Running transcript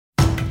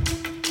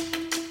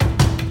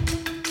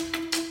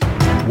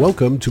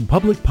Welcome to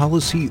Public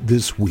Policy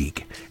This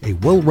Week, a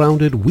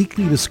well-rounded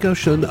weekly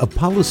discussion of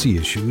policy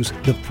issues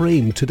that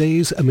frame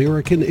today's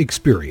American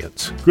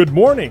experience. Good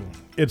morning.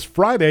 It's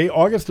Friday,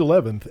 August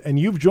 11th, and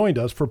you've joined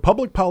us for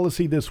Public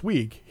Policy This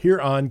Week here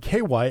on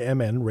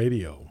KYMN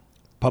Radio.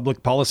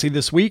 Public Policy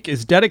This Week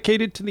is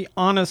dedicated to the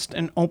honest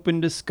and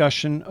open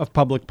discussion of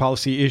public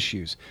policy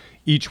issues.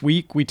 Each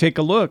week, we take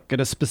a look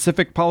at a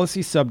specific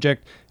policy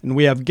subject, and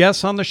we have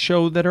guests on the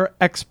show that are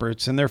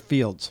experts in their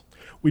fields.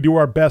 We do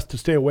our best to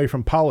stay away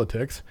from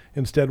politics.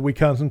 Instead, we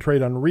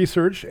concentrate on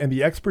research and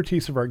the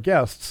expertise of our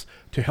guests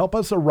to help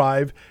us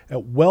arrive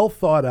at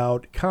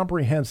well-thought-out,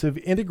 comprehensive,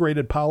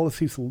 integrated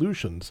policy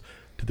solutions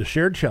to the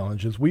shared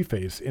challenges we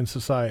face in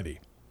society.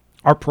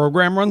 Our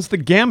program runs the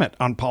gamut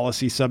on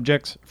policy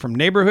subjects, from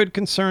neighborhood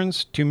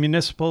concerns to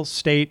municipal,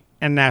 state,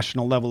 and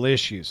national level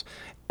issues.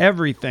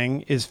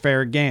 Everything is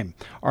fair game.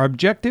 Our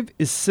objective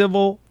is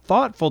civil,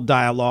 thoughtful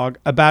dialogue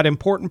about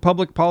important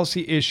public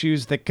policy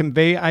issues that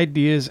convey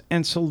ideas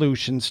and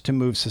solutions to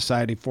move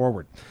society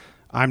forward.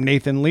 I'm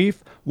Nathan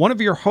Leaf, one of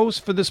your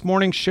hosts for this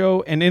morning's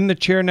show, and in the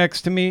chair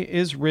next to me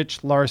is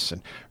Rich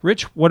Larson.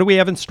 Rich, what do we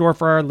have in store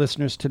for our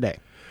listeners today?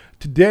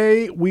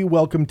 Today, we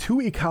welcome two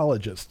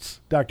ecologists,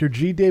 Dr.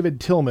 G.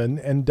 David Tilman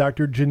and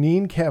Dr.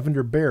 Jeannine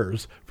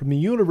Cavender-Bares from the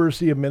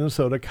University of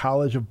Minnesota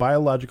College of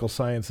Biological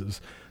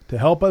Sciences to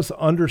help us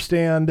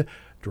understand,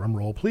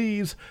 drumroll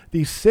please,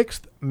 the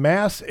sixth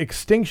mass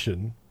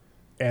extinction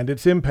and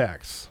its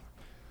impacts.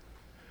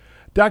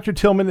 Dr.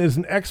 Tilman is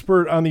an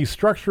expert on the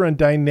structure and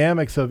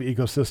dynamics of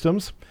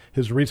ecosystems.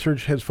 His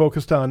research has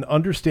focused on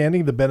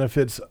understanding the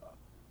benefits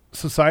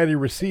society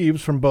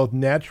receives from both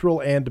natural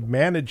and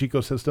managed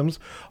ecosystems,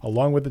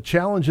 along with the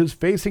challenges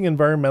facing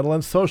environmental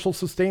and social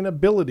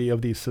sustainability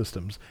of these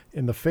systems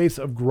in the face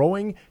of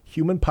growing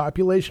human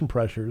population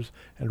pressures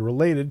and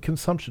related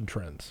consumption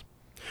trends.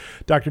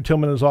 Dr.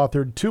 Tilman has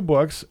authored 2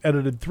 books,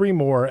 edited 3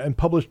 more, and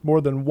published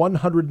more than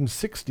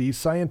 160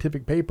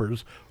 scientific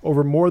papers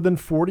over more than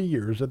 40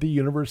 years at the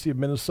University of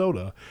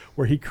Minnesota,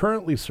 where he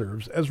currently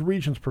serves as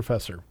Regents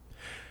Professor.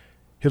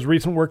 His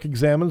recent work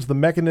examines the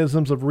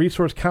mechanisms of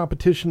resource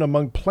competition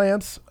among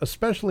plants,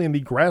 especially in the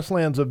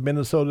grasslands of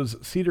Minnesota's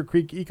Cedar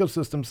Creek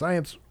Ecosystem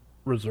Science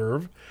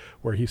Reserve,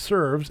 where he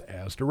serves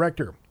as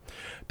director.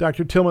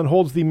 Dr. Tilman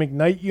holds the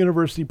McKnight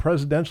University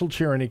Presidential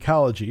Chair in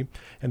Ecology,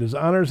 and his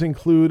honors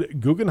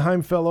include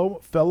Guggenheim Fellow,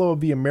 Fellow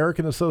of the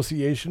American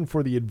Association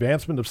for the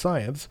Advancement of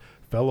Science,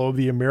 Fellow of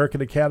the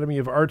American Academy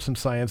of Arts and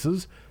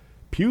Sciences,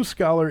 Pew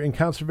Scholar in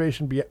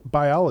Conservation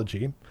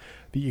Biology,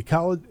 the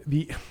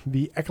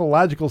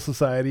Ecological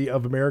Society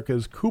of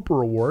America's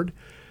Cooper Award,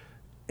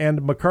 and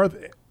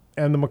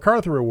the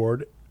MacArthur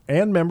Award,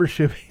 and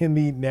membership in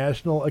the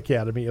National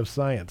Academy of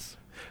Science.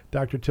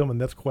 Dr. Tilman,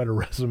 that's quite a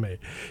resume.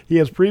 He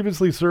has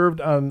previously served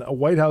on a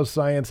White House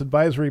Science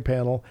Advisory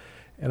Panel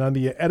and on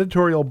the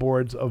editorial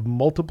boards of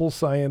multiple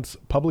science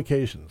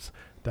publications.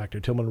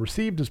 Dr. Tilman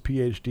received his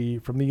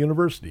PhD from the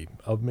University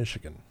of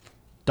Michigan.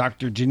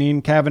 Dr.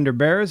 Jeannine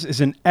Cavender-Bares is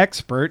an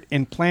expert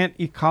in plant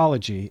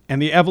ecology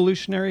and the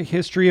evolutionary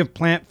history of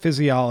plant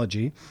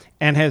physiology,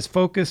 and has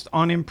focused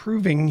on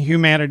improving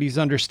humanity's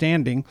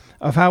understanding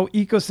of how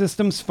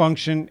ecosystems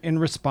function in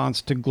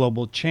response to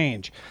global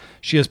change.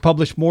 She has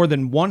published more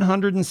than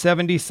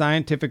 170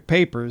 scientific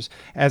papers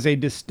as a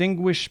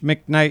distinguished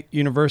McKnight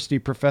University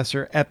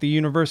professor at the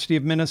University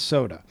of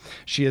Minnesota.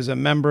 She is a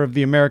member of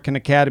the American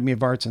Academy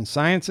of Arts and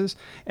Sciences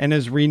and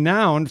is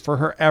renowned for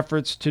her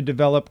efforts to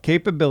develop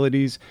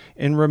capabilities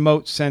in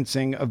remote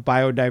sensing of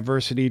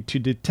biodiversity to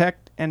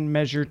detect and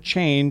measure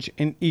change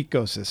in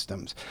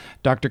ecosystems.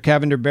 Dr.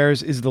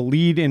 Cavender-Bares is the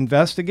lead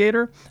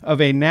investigator of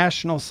a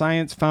National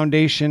Science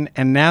Foundation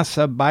and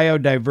NASA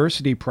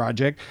biodiversity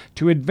project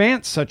to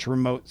advance such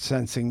remote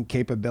sensing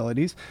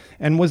capabilities,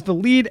 and was the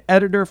lead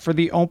editor for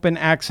the open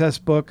access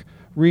book,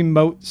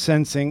 Remote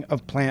Sensing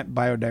of Plant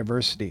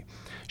Biodiversity.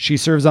 She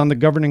serves on the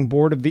governing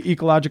board of the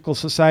Ecological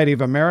Society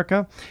of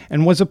America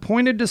and was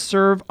appointed to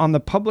serve on the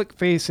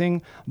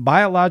public-facing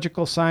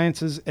Biological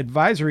Sciences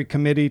Advisory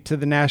Committee to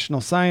the National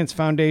Science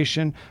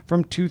Foundation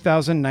from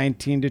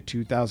 2019 to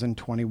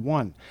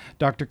 2021.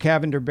 Dr.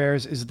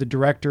 Cavender-Bares is the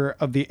director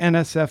of the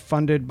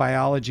NSF-funded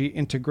Biology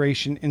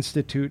Integration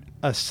Institute,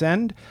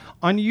 ASCEND,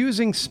 on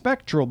using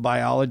spectral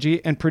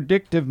biology and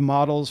predictive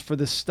models for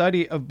the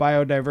study of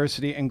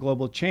biodiversity and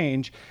global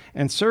change,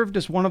 and served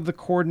as one of the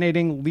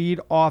coordinating lead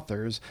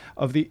authors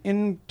of the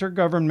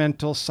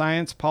Intergovernmental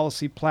Science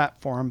Policy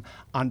Platform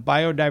on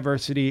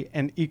Biodiversity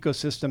and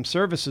Ecosystem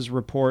Services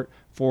report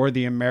for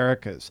the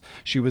Americas.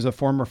 She was a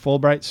former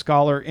Fulbright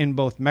Scholar in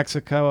both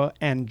Mexico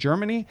and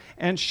Germany,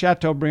 and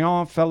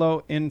Chateaubriand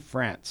Fellow in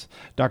France.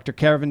 Dr.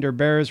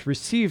 Cavender-Bares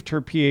received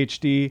her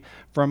PhD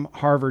from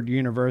Harvard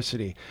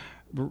University.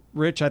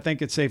 Rich, I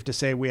think it's safe to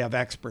say we have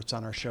experts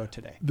on our show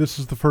today. This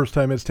is the first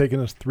time it's taken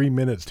us 3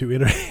 minutes to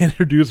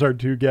introduce our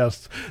 2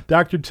 guests.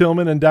 Dr.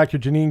 Tilman and Dr.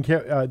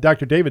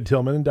 David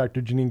Tilman and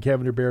Dr. Jeannine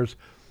Cavender-Bares,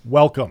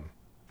 welcome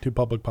to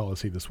Public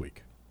Policy This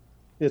Week.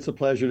 It's a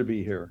pleasure to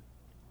be here.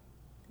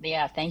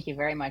 Yeah, thank you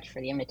very much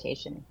for the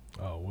invitation.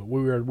 Oh,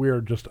 we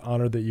are just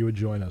honored that you would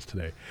join us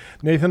today.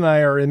 Nathan and I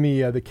are in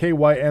the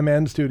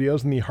KYMN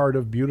studios in the heart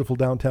of beautiful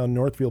downtown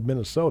Northfield,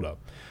 Minnesota.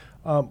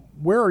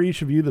 Where are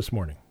each of you this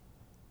morning?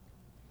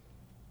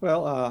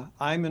 Well,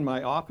 I'm in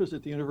my office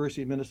at the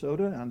University of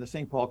Minnesota on the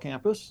St. Paul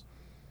campus,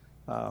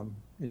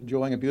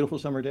 enjoying a beautiful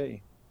summer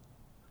day.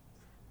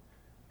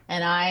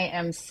 And I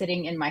am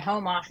sitting in my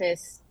home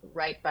office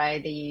right by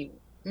the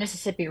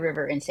Mississippi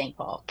River in St.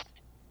 Paul.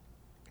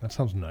 That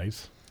sounds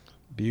nice.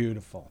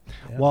 Beautiful.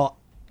 Yeah. Well,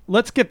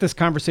 let's get this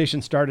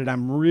conversation started.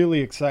 I'm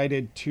really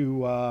excited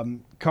to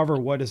cover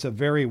what is a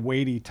very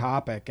weighty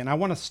topic. And I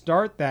want to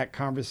start that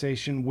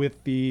conversation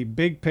with the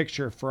big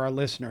picture for our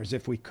listeners,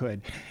 if we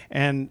could,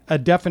 and a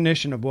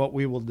definition of what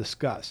we will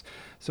discuss.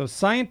 So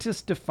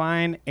scientists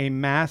define a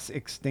mass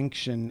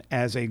extinction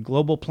as a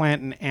global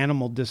plant and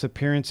animal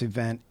disappearance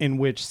event in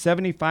which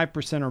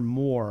 75% or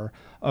more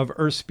of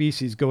Earth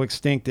species go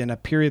extinct in a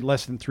period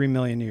less than 3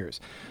 million years.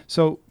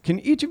 So can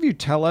each of you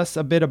tell us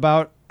a bit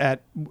about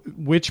at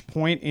which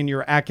point in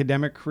your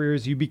academic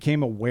careers you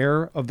became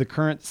aware of the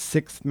current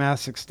sixth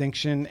mass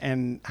extinction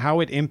and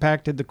how it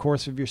impacted the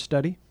course of your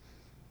study?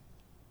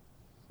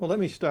 Well, let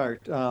me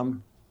start.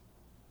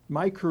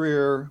 My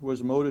career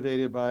was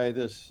motivated by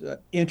this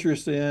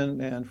interest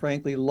in and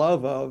frankly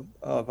love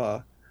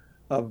of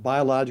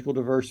biological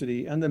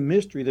diversity and the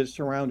mystery that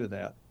surrounded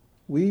that.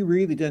 We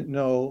really didn't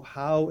know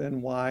how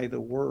and why the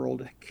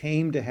world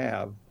came to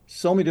have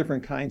so many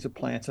different kinds of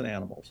plants and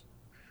animals.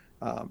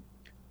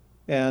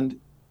 And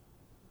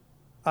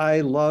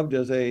I loved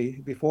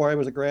before I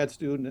was a grad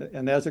student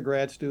and as a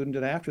grad student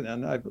and after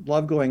then, I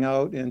loved going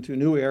out into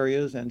new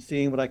areas and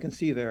seeing what I can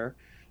see there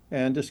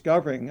and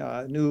discovering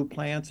new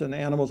plants and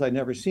animals I'd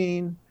never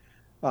seen.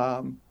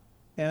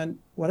 And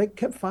what I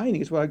kept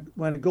finding is when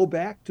I go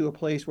back to a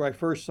place where I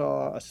first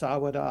saw a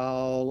saw-whet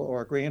owl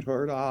or a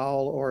grand-horned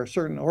owl or a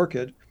certain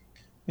orchid,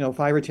 5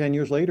 or 10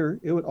 years later,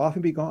 it would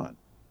often be gone.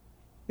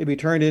 It'd be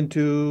turned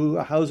into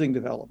a housing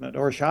development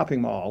or a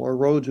shopping mall, or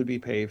roads would be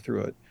paved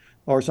through it,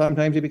 or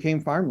sometimes it became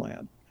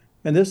farmland.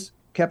 And this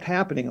kept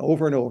happening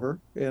over and over.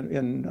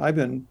 And I've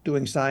been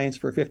doing science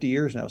for 50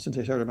 years now, since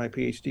I started my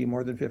PhD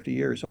more than 50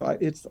 years. So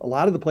it's a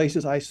lot of the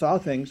places I saw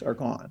things are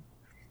gone.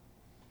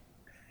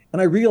 And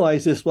I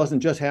realized this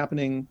wasn't just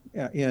happening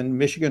in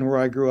Michigan, where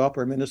I grew up,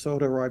 or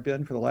Minnesota, where I've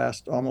been for the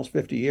last almost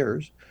 50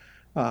 years.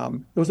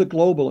 It was a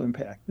global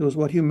impact. It was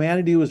what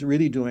humanity was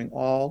really doing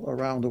all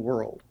around the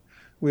world.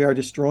 We are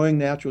destroying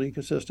natural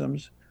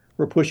ecosystems.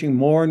 We're pushing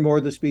more and more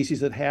of the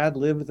species that had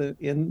lived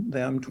in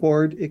them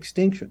toward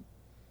extinction.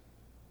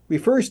 We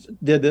first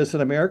did this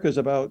in Americas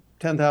about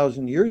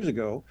 10,000 years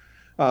ago,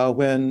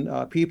 when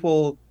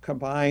people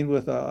combined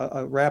with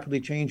a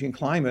rapidly changing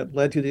climate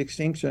led to the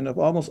extinction of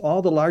almost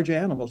all the large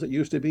animals that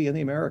used to be in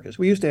the Americas.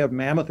 We used to have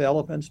mammoth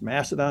elephants,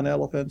 mastodon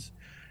elephants.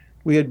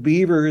 We had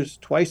beavers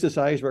twice the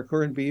size of our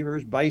current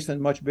beavers, bison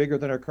much bigger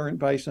than our current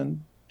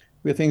bison.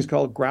 We had things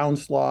called ground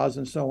sloths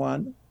and so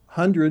on.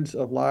 Hundreds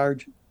of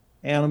large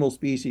animal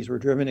species were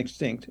driven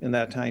extinct in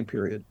that time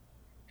period.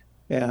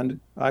 And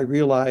I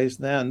realized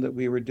then that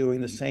we were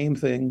doing the same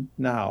thing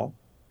now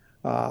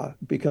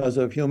because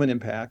of human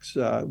impacts.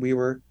 We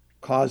were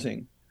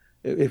causing,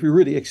 if we're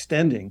really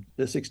extending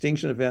this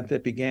extinction event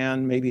that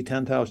began maybe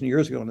 10,000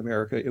 years ago in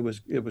America, it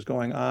was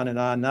going on,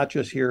 not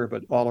just here,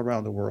 but all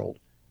around the world.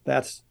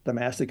 That's the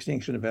mass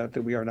extinction event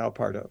that we are now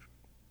part of.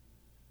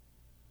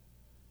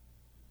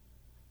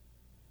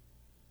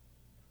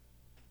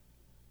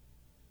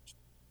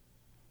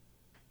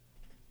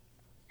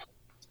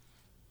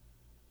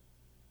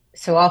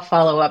 So I'll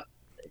follow up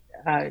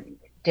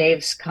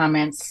Dave's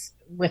comments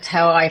with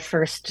how I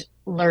first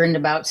learned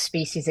about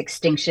species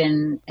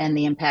extinction and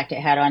the impact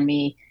it had on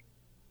me.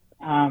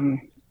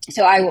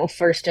 So I will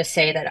first just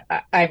say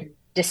that I've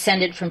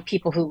descended from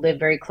people who live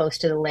very close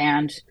to the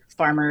land,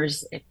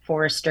 farmers,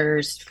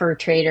 foresters, fur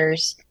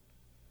traders.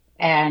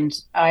 And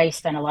I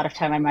spent a lot of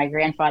time on my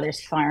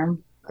grandfather's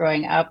farm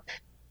growing up.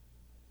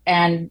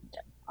 And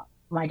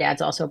my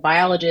dad's also a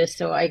biologist,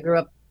 so I grew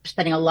up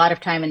spending a lot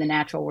of time in the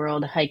natural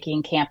world,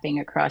 hiking, camping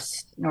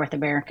across North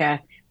America.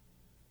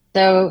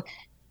 So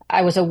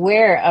I was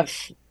aware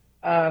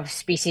of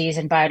species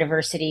and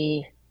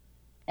biodiversity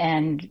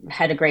and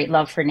had a great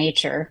love for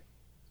nature.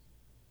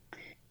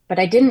 But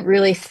I didn't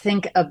really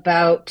think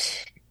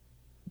about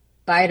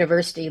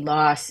biodiversity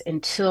loss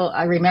until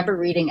I remember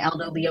reading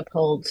Aldo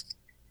Leopold's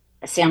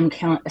Sand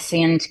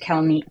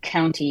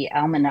County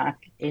Almanac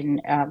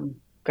in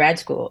grad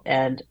school.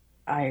 And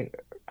I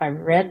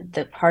read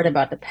the part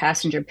about the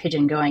passenger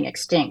pigeon going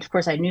extinct. Of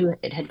course, I knew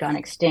it had gone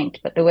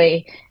extinct, but the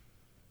way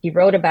he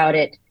wrote about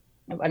it,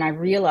 and I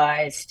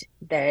realized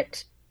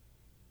that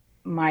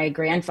my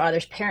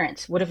grandfather's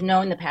parents would have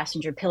known the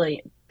passenger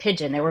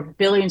pigeon. There were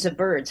billions of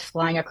birds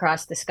flying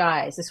across the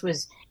skies. This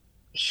was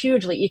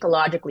hugely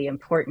ecologically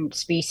important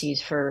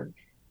species for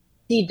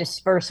seed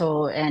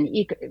dispersal and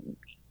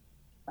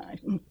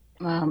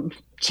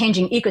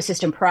changing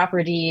ecosystem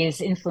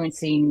properties,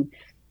 influencing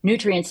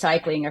nutrient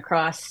cycling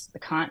across the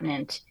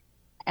continent.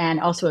 and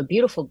also a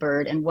beautiful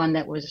bird, and one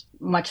that was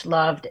much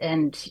loved,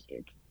 and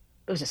it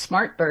was a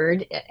smart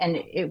bird, and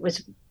it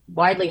was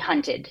widely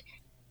hunted,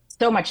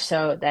 so much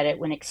so that it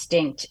went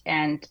extinct.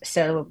 And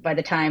so by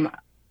the time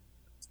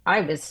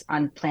I was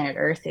on planet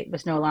Earth, it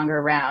was no longer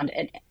around.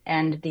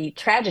 And the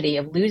tragedy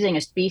of losing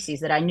a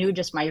species that I knew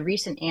just my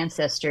recent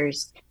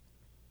ancestors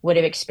would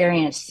have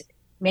experienced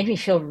made me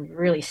feel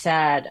really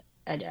sad.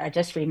 I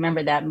just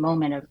remember that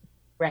moment of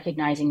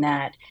recognizing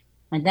that.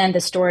 And then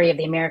the story of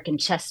the American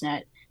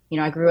chestnut.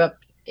 I grew up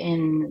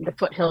in the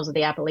foothills of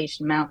the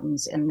Appalachian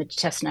Mountains, and the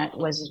chestnut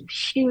was a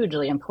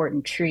hugely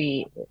important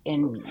tree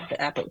in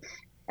the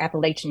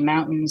Appalachian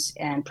Mountains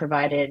and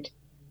provided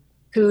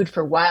food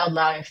for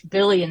wildlife.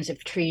 Billions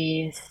of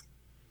trees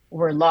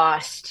were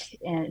lost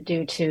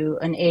due to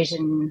an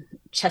Asian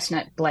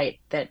chestnut blight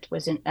that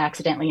was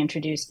accidentally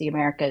introduced to the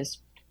Americas.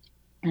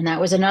 And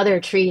that was another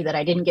tree that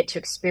I didn't get to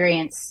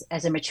experience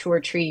as a mature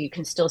tree. You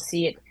can still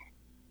see it.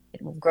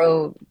 It will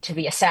grow to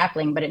be a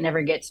sapling, but it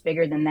never gets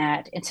bigger than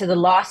that. And so the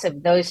loss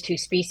of those two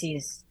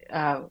species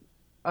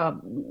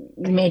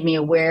made me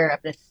aware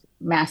of this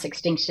mass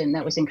extinction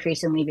that was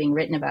increasingly being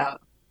written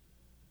about.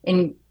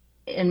 In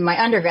my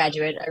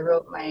undergraduate, I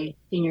wrote my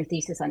senior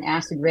thesis on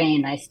acid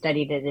rain. I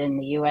studied it in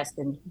the US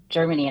and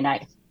Germany, and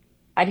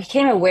I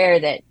became aware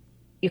that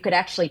you could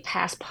actually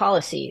pass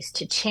policies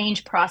to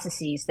change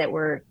processes that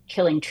were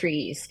killing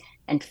trees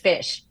and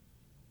fish.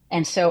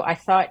 And so I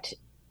thought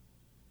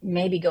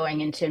maybe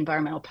going into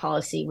environmental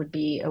policy would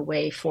be a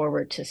way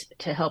forward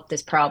to help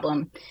this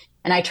problem.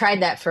 And I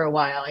tried that for a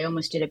while. I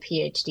almost did a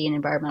PhD in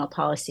environmental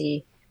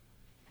policy,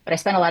 but I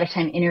spent a lot of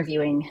time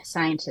interviewing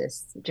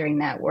scientists during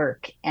that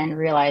work and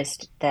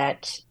realized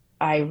that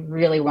I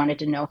really wanted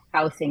to know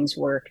how things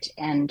worked,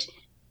 and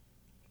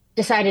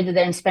decided to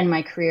then spend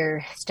my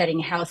career studying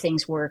how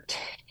things worked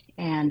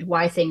and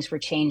why things were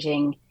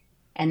changing.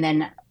 And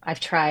then I've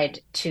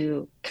tried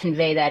to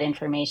convey that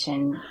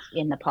information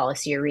in the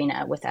policy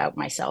arena without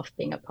myself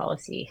being a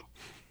policy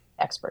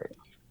expert.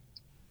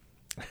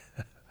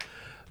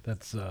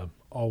 That's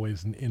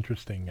always an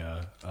interesting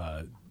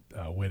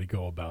way to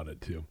go about it,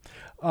 too.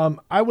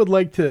 I would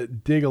like to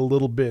dig a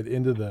little bit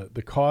into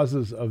the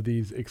causes of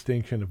these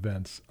extinction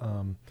events,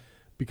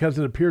 because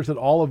it appears that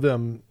all of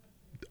them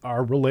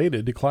are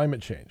related to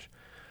climate change.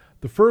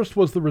 The first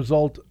was the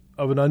result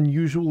of an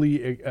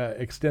unusually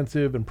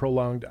extensive and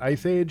prolonged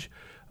ice age.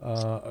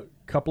 A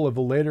couple of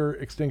the later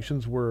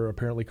extinctions were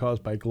apparently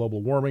caused by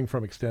global warming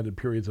from extended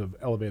periods of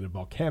elevated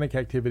volcanic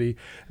activity.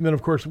 And then,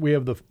 of course, we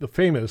have the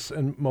famous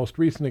and most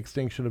recent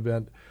extinction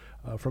event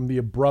from the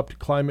abrupt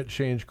climate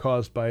change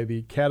caused by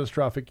the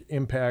catastrophic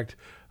impact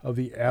of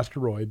the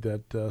asteroid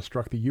that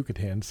struck the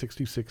Yucatan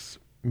 66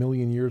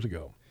 million years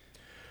ago.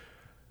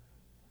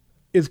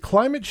 Is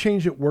climate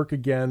change at work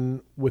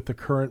again with the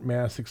current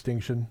mass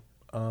extinction?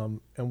 And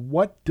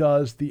what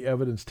does the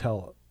evidence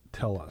tell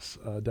us?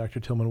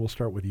 Dr. Tilman, we'll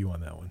start with you on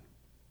that one.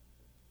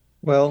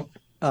 Well,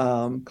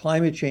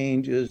 climate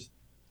change is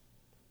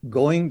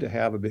going to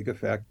have a big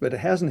effect, but it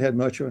hasn't had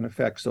much of an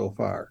effect so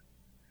far.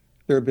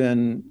 There have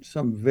been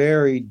some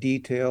very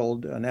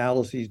detailed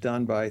analyses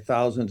done by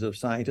thousands of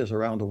scientists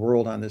around the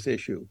world on this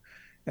issue.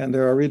 And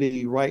there are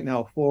really right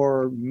now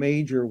 4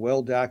 major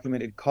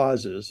well-documented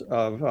causes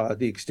of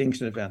the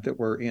extinction event that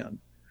we're in.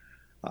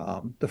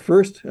 The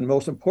first and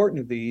most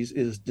important of these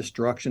is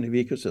destruction of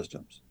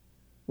ecosystems.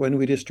 When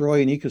we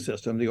destroy an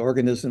ecosystem, the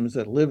organisms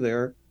that live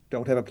there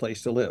don't have a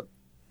place to live.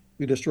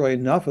 We destroy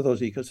enough of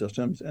those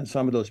ecosystems, and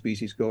some of those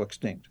species go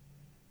extinct.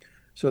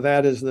 So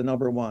that is the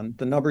number one.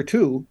 The number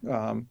two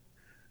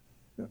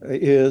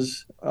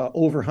is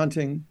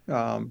overhunting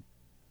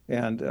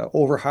and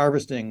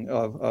overharvesting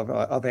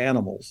of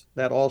animals.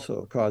 That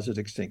also causes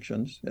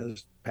extinctions,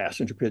 as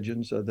passenger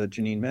pigeons that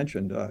Jeannine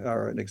mentioned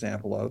are an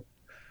example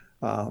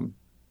of.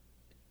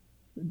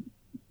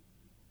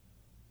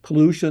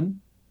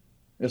 Pollution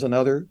is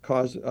another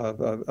cause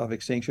of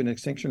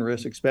extinction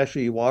risk,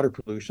 especially water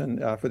pollution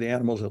for the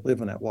animals that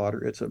live in that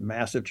water. It's a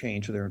massive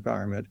change to their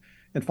environment.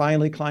 And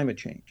finally, climate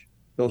change.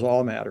 Those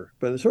all matter,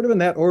 but it's sort of in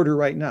that order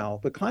right now.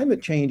 But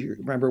climate change,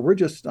 remember, we're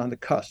just on the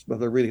cusp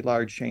of a really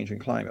large change in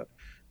climate.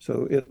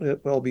 So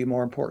it will be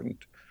more important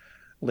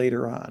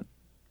later on.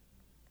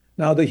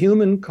 Now, the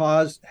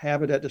human-caused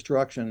habitat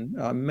destruction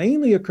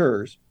mainly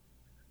occurs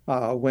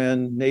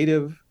when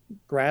native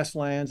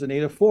grasslands and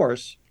native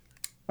forests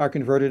are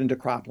converted into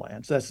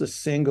croplands. That's the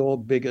single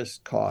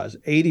biggest cause.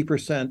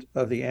 80%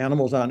 of the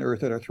animals on Earth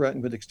that are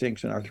threatened with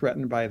extinction are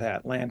threatened by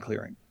that land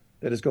clearing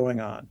that is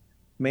going on,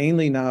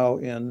 mainly now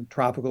in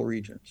tropical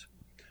regions.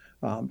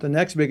 The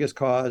next biggest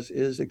cause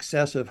is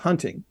excessive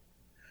hunting.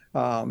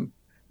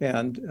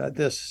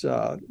 It's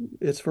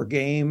for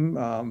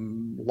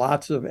game.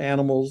 Lots of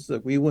animals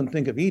that we wouldn't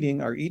think of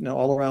eating are eaten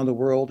all around the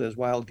world as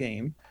wild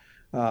game.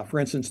 For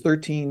instance,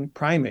 13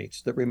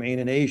 primates that remain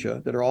in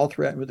Asia that are all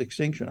threatened with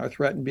extinction are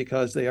threatened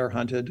because they are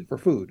hunted for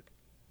food.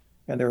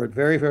 And they're at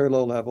very, very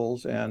low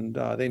levels, and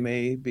they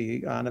may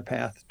be on a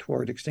path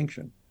toward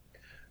extinction.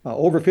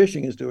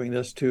 Overfishing is doing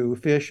this to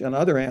fish and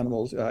other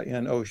animals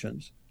in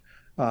oceans.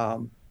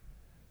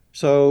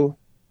 So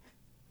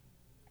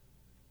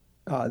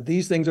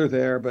These things are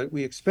there, but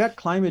we expect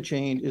climate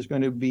change is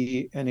going to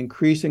be an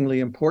increasingly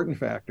important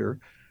factor.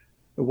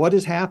 What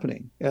is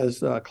happening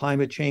as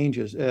climate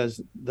changes, as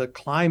the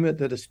climate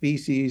that a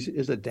species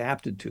is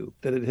adapted to,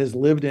 that it has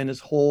lived in its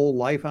whole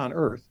life on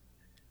Earth,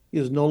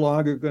 is no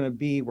longer going to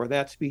be where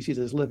that species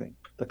is living.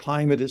 The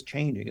climate is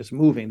changing, it's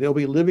moving. They'll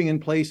be living in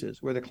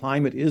places where the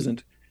climate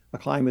isn't a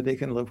climate they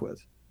can live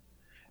with.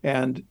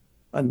 And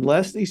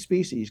unless these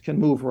species can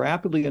move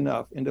rapidly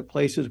enough into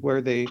places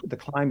where the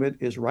climate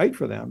is right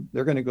for them,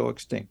 they're going to go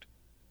extinct.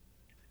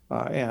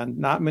 And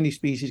not many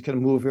species can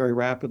move very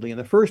rapidly in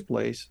the first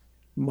place,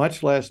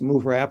 much less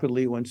move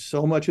rapidly when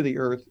so much of the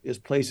Earth is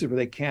places where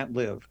they can't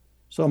live.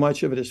 So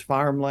much of it is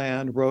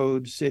farmland,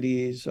 roads,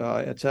 cities,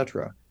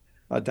 etc.,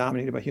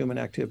 dominated by human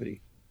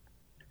activity.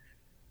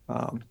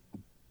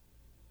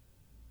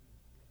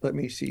 Let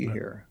me see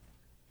here.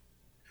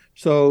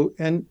 So,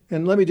 and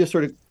let me just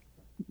sort of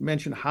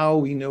mention how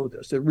we know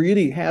this. It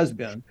really has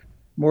been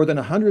more than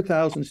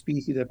 100,000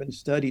 species have been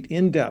studied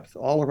in depth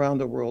all around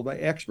the world by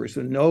experts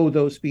who know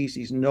those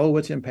species, know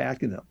what's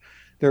impacting them.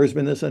 There has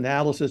been this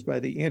analysis by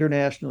the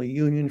International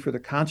Union for the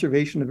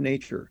Conservation of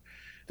Nature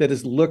that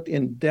has looked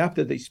in depth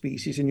at these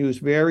species and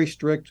used very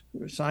strict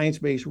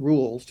science-based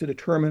rules to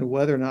determine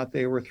whether or not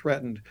they were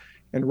threatened.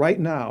 And right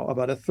now,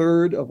 about a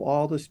third of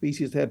all the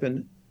species that have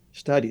been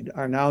studied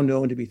are now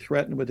known to be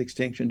threatened with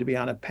extinction, to be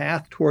on a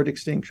path toward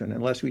extinction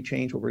unless we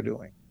change what we're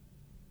doing.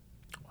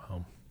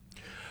 Wow.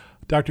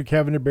 Dr.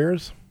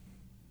 Cavender-Bares?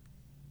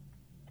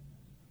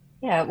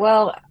 Yeah,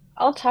 well,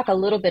 I'll talk a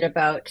little bit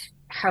about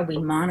how we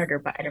monitor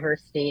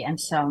biodiversity and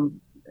some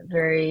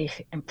very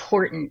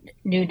important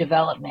new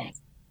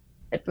developments.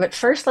 But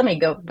first, let me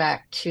go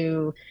back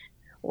to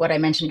what I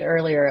mentioned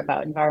earlier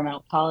about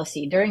environmental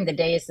policy. During the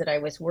days that I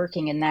was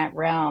working in that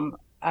realm,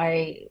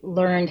 I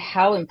learned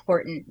how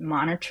important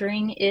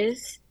monitoring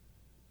is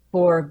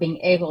for being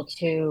able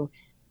to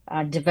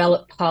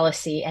develop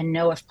policy and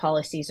know if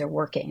policies are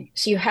working.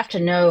 So you have to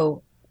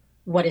know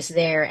what is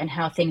there and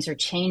how things are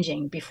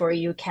changing before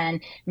you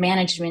can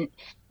manage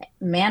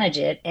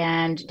it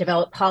and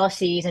develop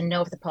policies and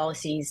know if the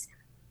policies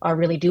are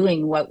really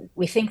doing what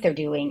we think they're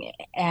doing,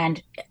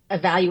 and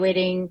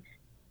evaluating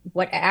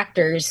what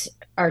actors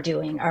are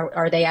doing.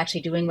 Are they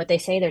actually doing what they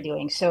say they're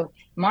doing? So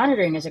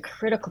monitoring is a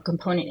critical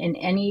component in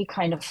any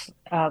kind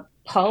of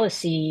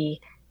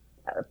policy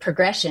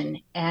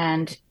progression.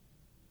 And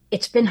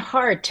it's been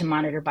hard to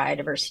monitor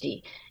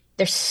biodiversity.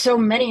 There's so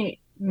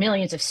many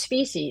millions of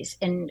species,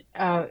 and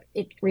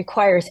it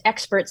requires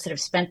experts that have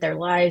spent their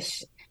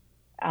lives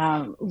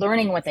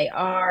learning what they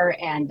are,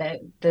 and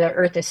the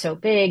Earth is so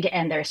big,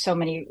 and there are so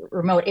many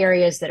remote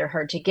areas that are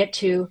hard to get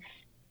to.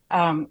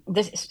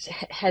 This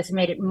has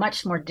made it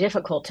much more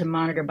difficult to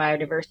monitor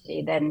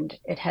biodiversity than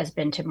it has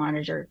been to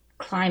monitor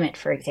climate,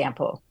 for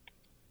example.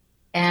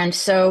 And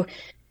so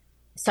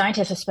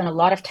scientists have spent a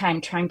lot of time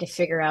trying to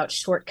figure out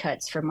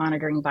shortcuts for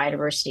monitoring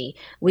biodiversity.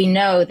 We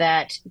know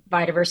that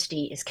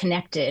biodiversity is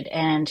connected,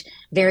 and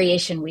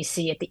variation we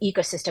see at the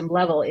ecosystem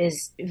level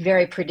is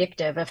very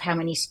predictive of how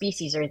many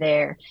species are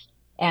there.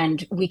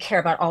 And we care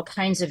about all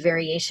kinds of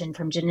variation,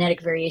 from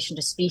genetic variation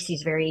to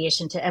species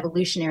variation to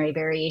evolutionary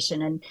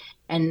variation,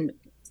 and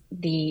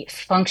the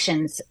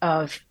functions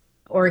of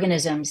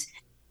organisms.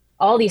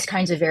 All these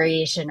kinds of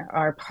variation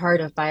are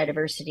part of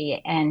biodiversity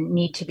and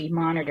need to be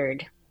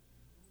monitored.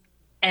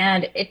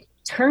 And it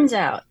turns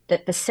out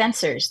that the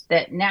sensors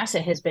that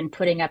NASA has been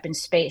putting up in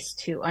space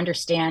to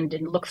understand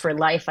and look for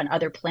life on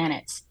other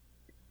planets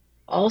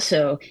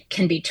also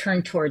can be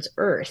turned towards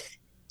Earth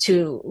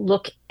to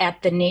look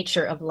at the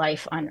nature of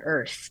life on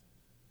Earth.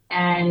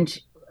 And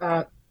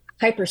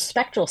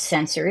hyperspectral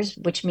sensors,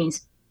 which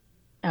means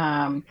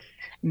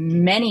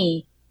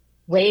many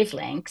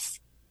wavelengths,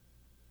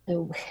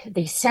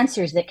 these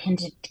sensors that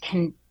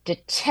can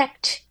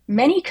detect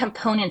many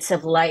components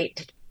of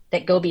light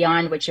that go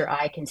beyond what your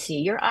eye can see.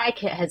 Your eye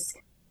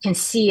can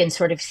see in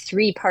sort of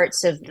three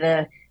parts of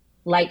the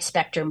light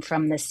spectrum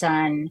from the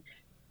sun.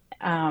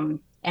 And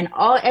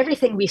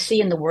everything we see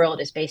in the world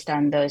is based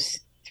on those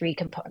three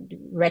components: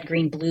 red,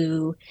 green,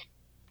 blue.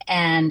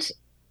 And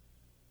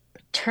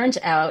turns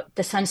out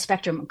the sun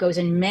spectrum goes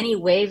in many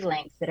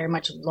wavelengths that are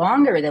much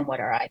longer than what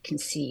our eye can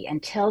see,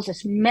 and tells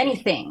us many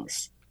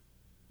things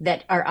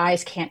that our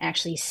eyes can't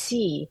actually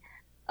see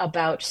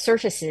about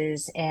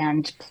surfaces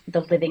and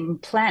the living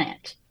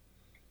planet.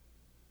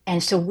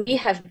 And so we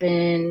have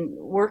been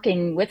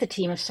working with a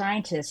team of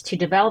scientists to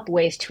develop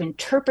ways to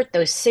interpret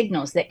those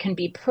signals that can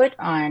be put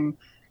on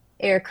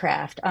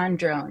aircraft, on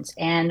drones,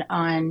 and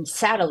on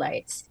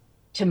satellites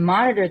to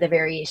monitor the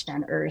variation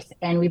on Earth.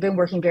 And we've been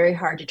working very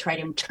hard to try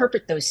to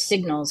interpret those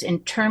signals in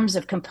terms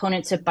of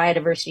components of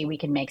biodiversity we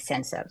can make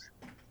sense of.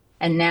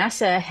 And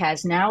NASA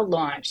has now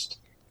launched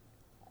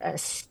a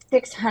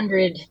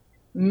 $600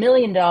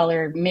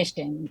 million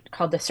mission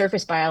called the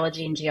Surface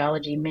Biology and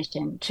Geology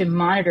Mission to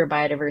monitor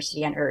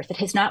biodiversity on Earth. It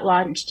has not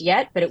launched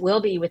yet, but it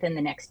will be within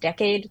the next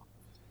decade.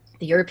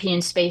 The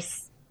European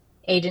Space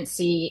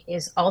Agency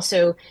is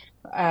also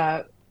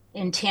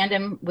in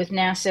tandem with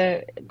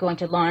NASA, going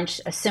to launch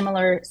a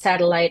similar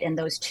satellite, and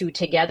those two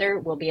together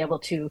will be able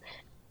to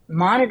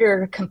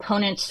monitor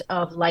components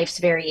of life's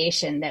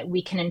variation that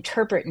we can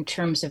interpret in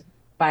terms of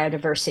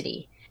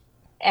biodiversity.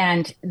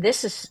 And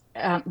this is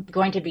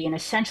going to be an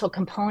essential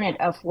component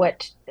of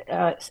what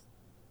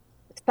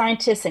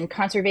scientists and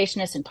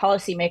conservationists and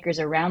policymakers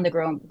around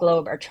the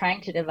globe are trying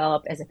to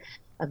develop as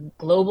a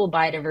global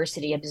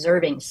biodiversity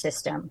observing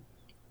system.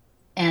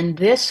 And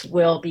this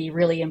will be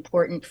really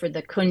important for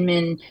the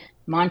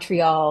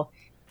Kunming-Montreal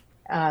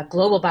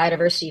global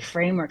biodiversity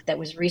framework that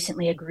was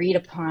recently agreed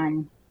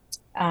upon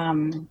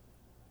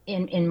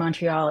in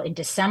Montreal in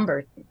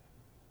December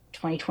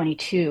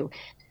 2022.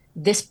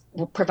 This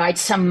will provide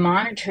some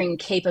monitoring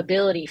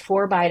capability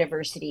for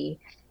biodiversity,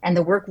 and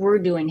the work we're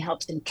doing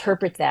helps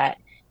interpret that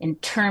in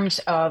terms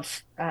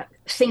of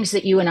things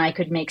that you and I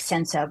could make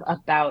sense of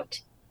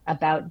about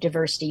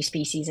diversity,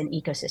 species, and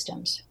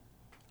ecosystems.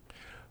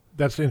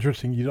 That's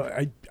interesting.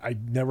 I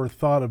never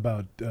thought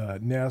about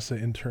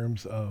NASA in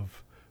terms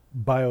of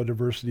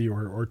biodiversity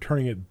or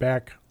turning it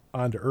back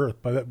onto Earth,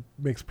 but that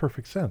makes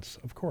perfect sense.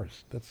 Of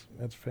course,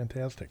 that's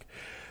fantastic.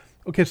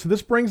 Okay, so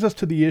this brings us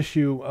to the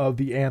issue of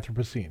the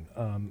Anthropocene,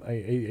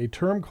 a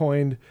term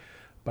coined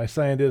by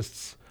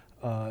scientists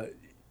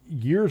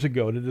years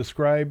ago to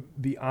describe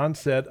the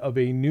onset of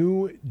a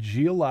new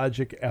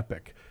geologic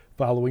epoch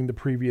following the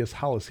previous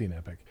Holocene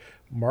epoch,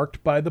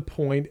 marked by the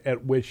point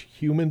at which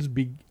humans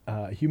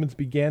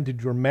began to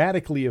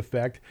dramatically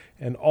affect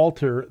and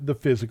alter the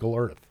physical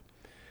Earth.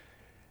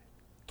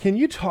 Can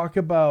you talk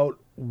about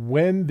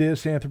when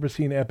this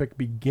Anthropocene epoch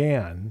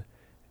began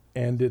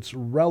and its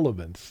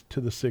relevance to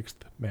the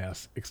sixth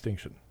mass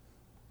extinction?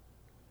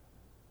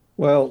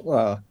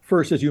 Well,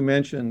 first, as you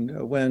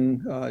mentioned,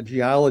 when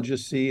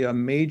geologists see a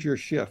major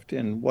shift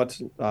in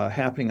what's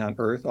happening on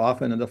Earth,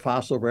 often in the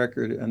fossil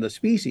record and the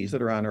species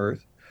that are on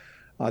Earth,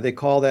 they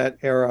call that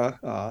era,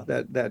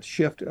 that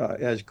shift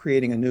as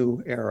creating a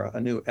new era, a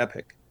new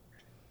epoch.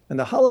 And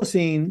the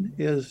Holocene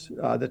is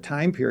the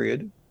time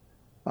period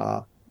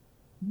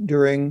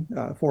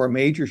for a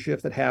major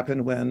shift that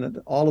happened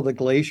when all of the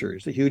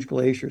glaciers, the huge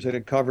glaciers that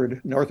had covered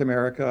North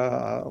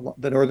America,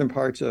 the northern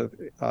parts of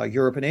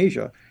Europe and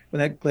Asia, when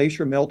that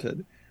glacier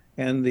melted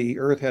and the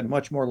Earth had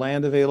much more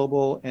land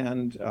available,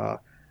 and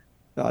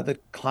the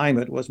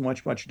climate was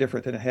much, much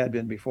different than it had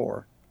been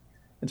before.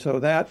 And so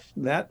that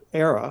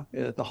era,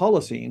 the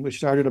Holocene, which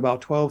started about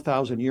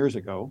 12,000 years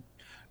ago,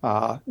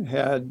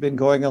 had been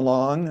going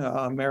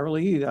along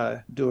merrily,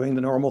 doing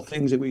the normal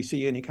things that we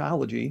see in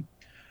ecology,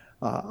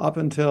 up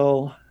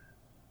until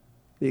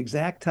the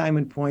exact time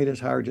and point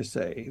is hard to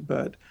say.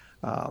 But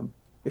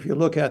if you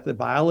look at the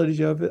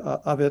biology of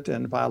it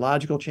and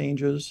biological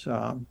changes,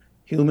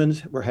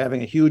 humans were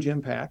having a huge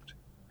impact.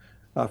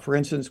 For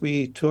instance,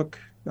 we took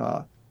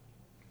 4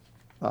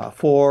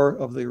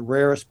 of the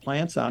rarest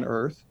plants on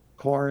Earth,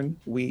 corn,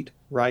 wheat,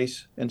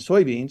 rice, and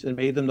soybeans, and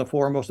made them the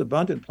 4 most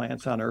abundant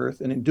plants on Earth.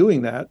 And in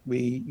doing that,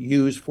 we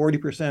used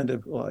 40%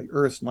 of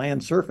Earth's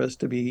land surface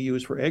to be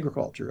used for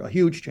agriculture, a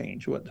huge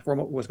change from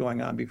what was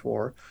going on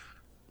before.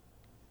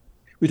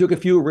 We took a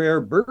few rare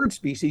bird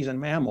species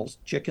and mammals,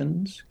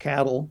 chickens,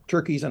 cattle,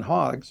 turkeys, and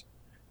hogs,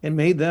 and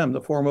made them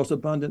the 4 most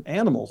abundant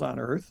animals on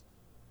Earth,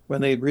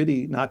 when they'd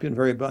really not been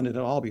very abundant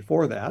at all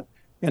before that.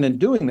 And in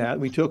doing that,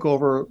 we took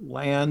over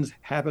lands,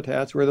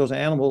 habitats where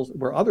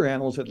other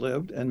animals had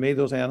lived, and made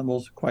those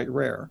animals quite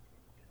rare.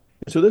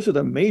 And so this is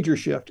a major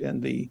shift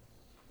in the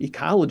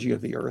ecology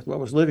of the Earth, what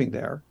was living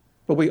there.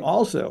 But we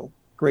also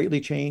greatly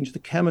changed the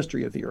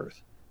chemistry of the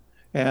Earth.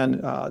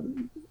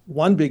 And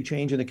one big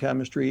change in the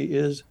chemistry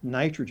is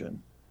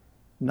nitrogen.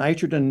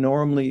 Nitrogen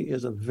normally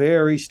is a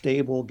very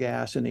stable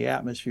gas in the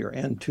atmosphere,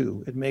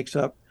 N2. It makes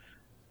up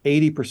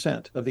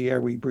 80% of the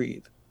air we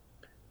breathe.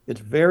 It's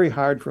very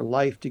hard for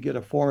life to get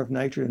a form of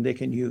nitrogen they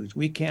can use.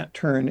 We can't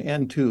turn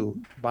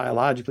N2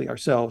 biologically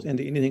ourselves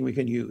into anything we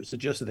can use.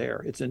 It's just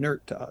there. It's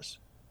inert to us.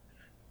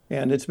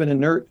 And it's been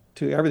inert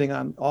to everything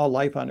on all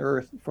life on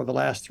Earth for the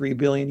last 3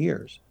 billion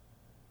years.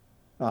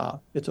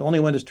 It's only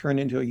when it's turned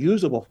into a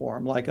usable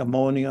form, like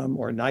ammonium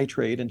or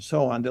nitrate and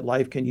so on, that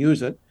life can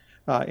use it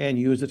and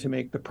use it to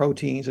make the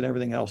proteins and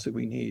everything else that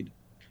we need.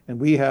 And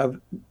we have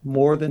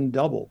more than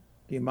double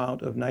the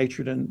amount of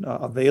nitrogen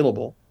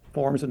available,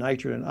 forms of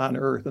nitrogen on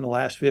Earth in the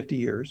last 50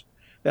 years.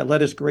 That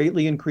let us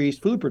greatly increase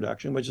food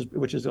production,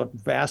 which is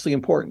vastly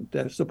important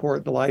to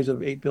support the lives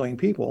of 8 billion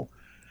people,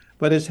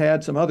 but it's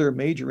had some other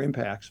major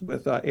impacts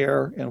with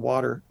air and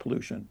water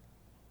pollution.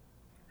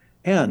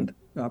 And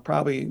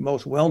probably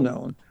most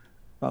well-known,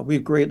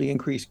 we've greatly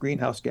increased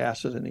greenhouse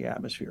gases in the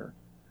atmosphere.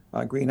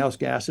 Greenhouse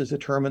gases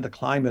determine the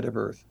climate of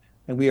Earth,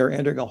 and we are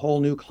entering a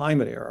whole new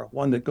climate era,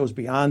 one that goes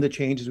beyond the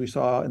changes we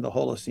saw in the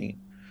Holocene,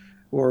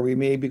 or we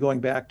may be going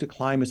back to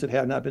climates that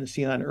have not been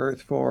seen on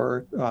Earth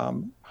for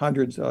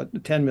hundreds,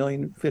 10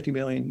 million, 50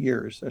 million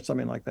years, or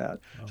something like that.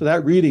 Oh. So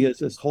that really is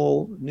this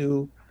whole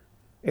new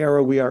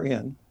era we are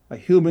in, a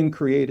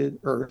human-created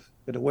Earth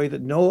in a way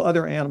that no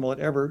other animal had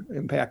ever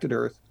impacted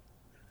Earth.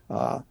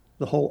 The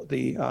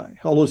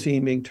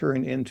Holocene being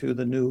turned into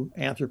the new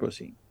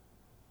Anthropocene.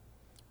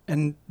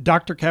 And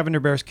Dr.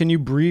 Cavender-Bares, can you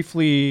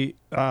briefly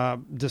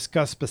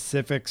discuss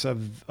specifics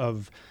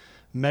of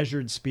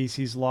measured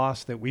species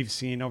loss that we've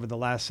seen over the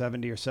last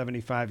 70 or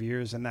 75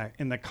 years in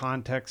the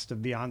context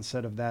of the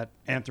onset of that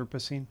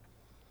Anthropocene?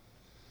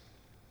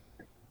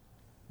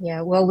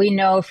 Yeah, well, we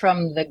know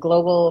from the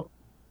global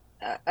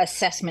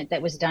assessment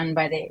that was done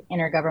by the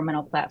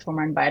Intergovernmental Platform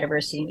on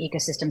Biodiversity and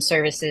Ecosystem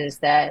Services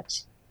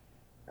that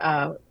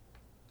about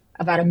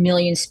 1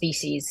 million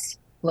species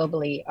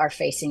globally are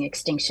facing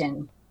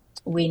extinction.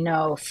 We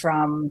know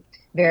from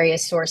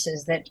various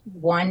sources that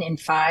 1 in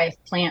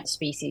 5 plant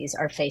species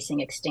are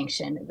facing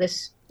extinction.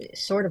 This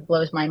sort of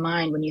blows my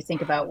mind when you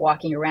think about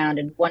walking around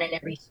and 1 in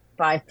every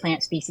 5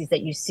 plant species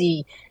that you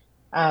see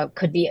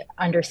could be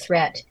under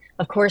threat.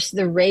 Of course,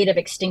 the rate of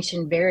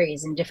extinction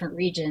varies in different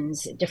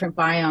regions, different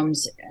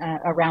biomes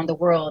around the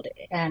world,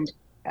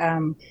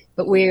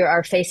 but we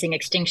are facing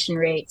extinction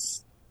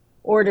rates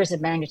orders of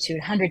magnitude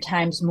 100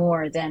 times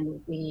more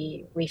than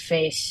we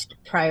faced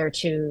prior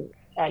to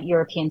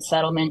European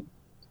settlement.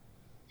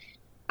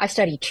 I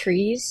study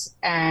trees,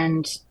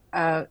 and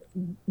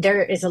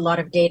there is a lot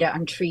of data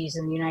on trees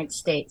in the United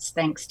States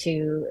thanks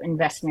to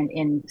investment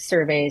in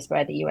surveys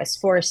by the U.S.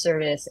 Forest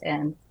Service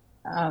and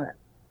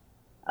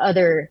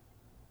other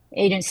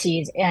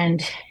agencies.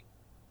 And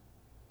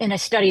in a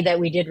study that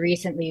we did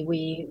recently,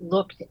 we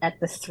looked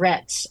at the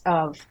threats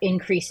of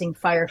increasing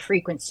fire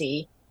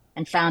frequency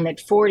and found that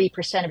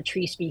 40% of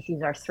tree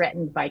species are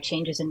threatened by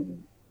changes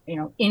in,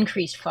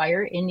 increased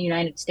fire in the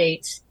United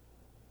States.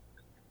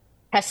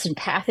 Pests and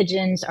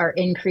pathogens are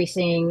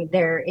increasing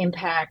their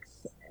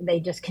impacts. They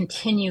just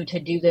continue to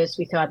do this.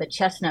 We saw the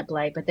chestnut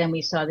blight, but then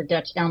we saw the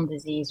Dutch elm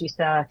disease. We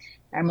saw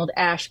emerald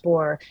ash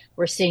borer.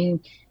 We're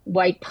seeing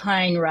white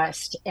pine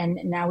rust, and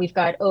now we've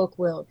got oak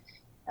wilt.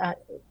 At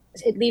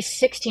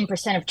least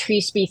 16% of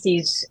tree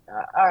species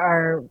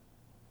are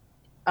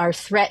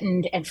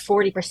threatened, and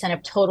 40%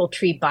 of total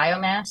tree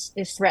biomass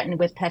is threatened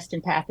with pests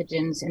and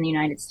pathogens in the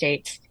United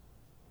States.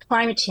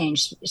 Climate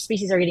change,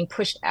 species are getting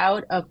pushed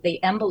out of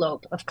the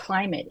envelope of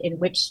climate in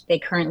which they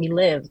currently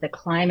live, the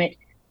climate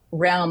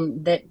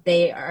realm that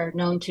they are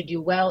known to do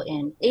well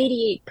in.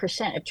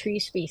 88% of tree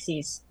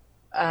species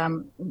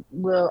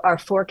are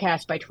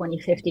forecast by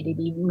 2050 to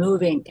be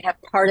moving, to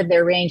have part of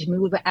their range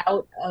move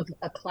out of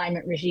a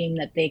climate regime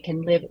that they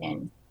can live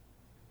in.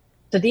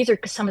 So these are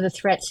some of the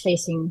threats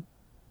facing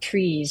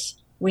trees.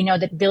 We know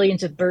that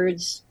billions of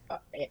birds,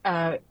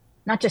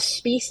 not just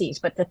species,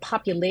 but the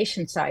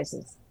population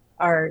sizes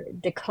are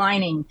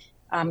declining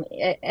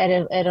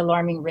at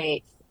alarming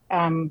rates.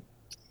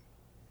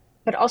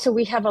 But also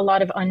we have a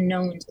lot of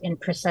unknowns in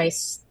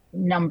precise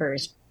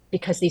numbers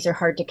because these are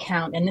hard to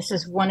count. And this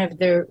is one of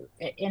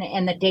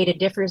and the data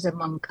differs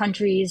among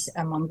countries,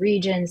 among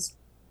regions.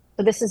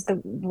 So this is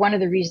one of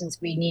the reasons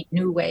we need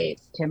new ways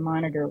to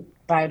monitor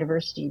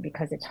biodiversity,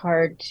 because it's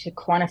hard to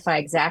quantify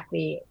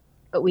exactly,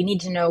 but we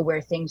need to know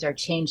where things are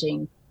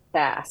changing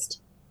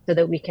fast so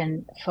that we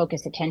can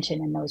focus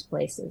attention in those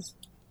places.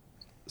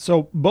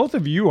 So both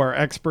of you are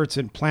experts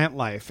in plant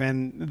life,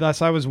 and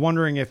thus I was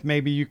wondering if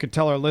maybe you could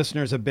tell our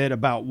listeners a bit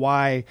about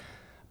why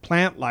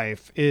plant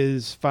life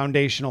is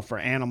foundational for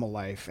animal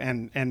life,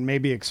 and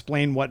maybe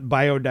explain what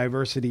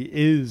biodiversity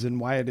is and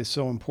why it is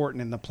so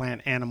important in the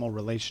plant-animal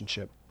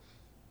relationship.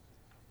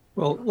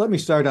 Well, let me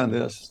start on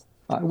this.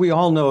 We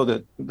all know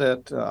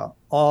that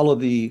all of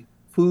the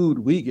food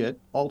we get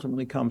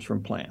ultimately comes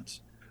from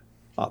plants.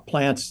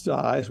 Plants,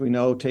 as we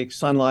know, take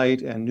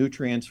sunlight and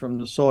nutrients from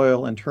the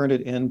soil and turn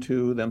it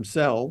into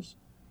themselves.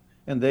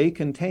 And they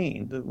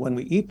contain, when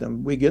we eat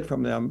them, we get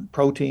from them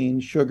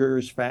proteins,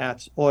 sugars,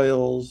 fats,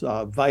 oils,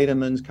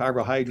 vitamins,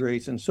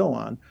 carbohydrates, and so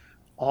on,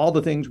 all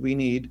the things we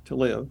need to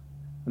live.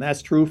 And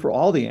that's true for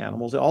all the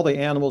animals. All the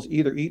animals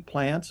either eat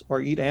plants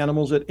or eat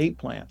animals that ate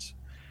plants.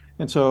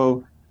 And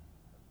so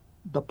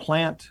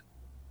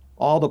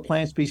all the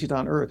plant species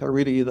on Earth are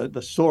really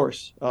the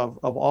source of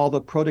all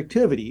the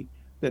productivity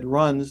that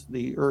runs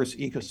the Earth's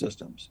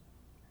ecosystems.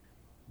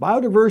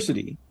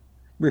 Biodiversity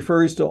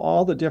refers to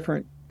all the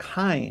different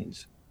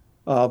kinds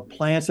of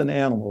plants and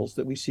animals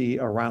that we see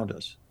around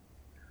us.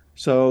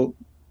 So,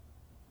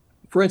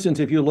 for instance,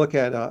 if you look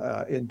at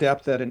in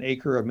depth at an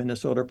acre of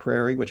Minnesota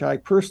prairie, which I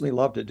personally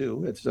love to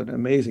do, it's an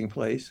amazing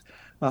place,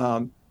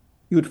 you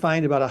would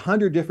find about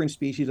 100 different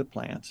species of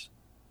plants,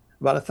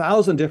 about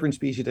 1,000 different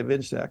species of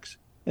insects,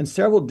 and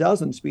several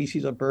dozen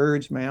species of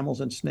birds, mammals,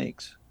 and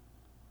snakes.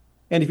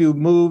 And if you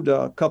moved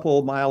a couple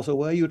of miles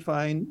away, you would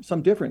find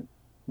some different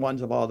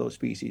ones of all those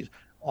species.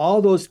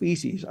 All those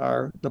species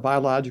are the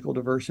biological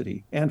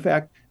diversity. In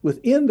fact,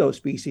 within those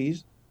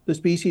species, the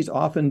species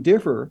often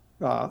differ,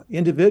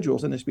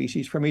 individuals in the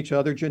species, from each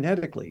other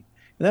genetically.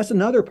 And that's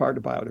another part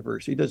of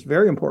biodiversity that's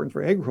very important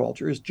for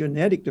agriculture, is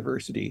genetic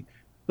diversity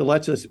that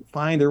lets us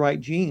find the right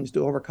genes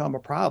to overcome a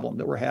problem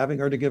that we're having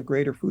or to give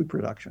greater food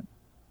production.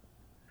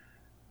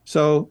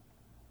 So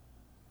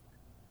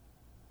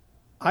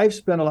I've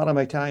spent a lot of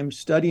my time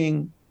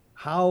studying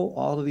how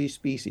all of these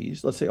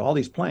species, let's say all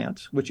these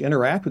plants, which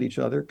interact with each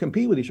other,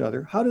 compete with each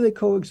other, how do they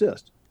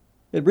coexist?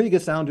 It really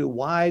gets down to,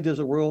 why does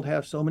the world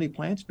have so many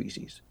plant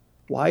species?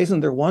 Why isn't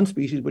there one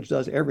species which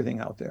does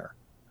everything out there?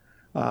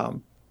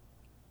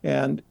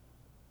 And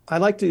I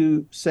like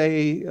to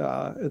say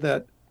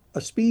that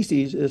a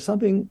species is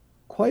something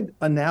quite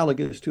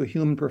analogous to a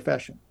human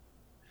profession.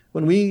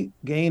 When we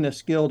gain a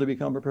skill to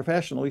become a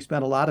professional, we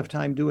spend a lot of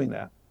time doing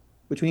that,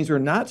 which means we're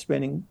not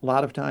spending a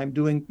lot of time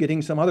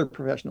getting some other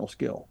professional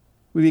skill.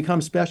 We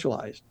become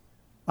specialized.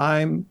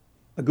 I'm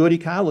a good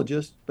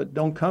ecologist, but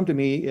don't come to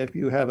me if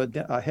you have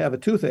a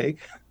toothache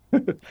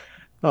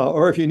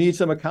or if you need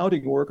some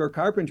accounting work or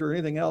carpentry or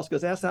anything else,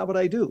 because that's not what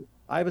I do.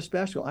 I'm a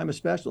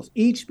specialist.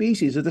 Each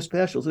species is a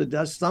specialist. It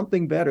does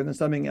something better than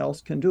something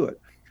else can do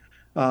it.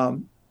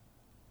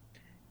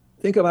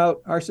 Think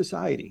about our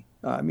society.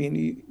 I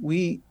mean,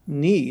 we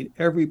need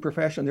every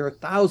profession. There are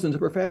thousands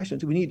of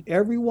professions. We need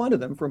every one of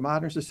them for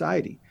modern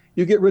society.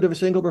 You get rid of a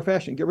single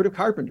profession, get rid of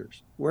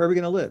carpenters, where are we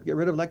going to live? Get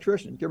rid of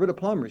electricians, get rid of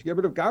plumbers, get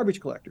rid of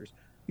garbage collectors.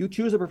 You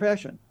choose a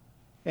profession.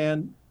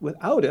 And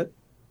without it,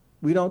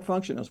 we don't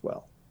function as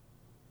well.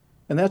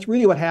 And that's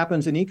really what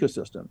happens in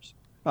ecosystems.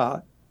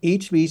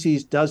 Each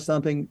species does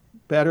something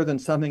better than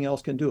something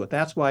else can do it.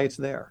 That's why it's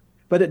there.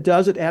 But it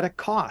does it at a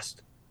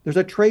cost. There's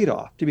a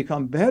trade-off. To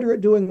become better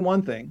at doing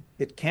one thing,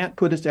 it can't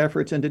put its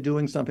efforts into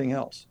doing something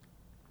else.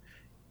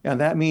 And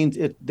that means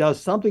it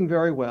does something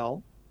very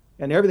well,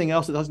 and everything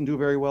else it doesn't do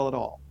very well at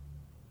all.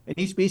 And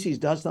each species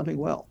does something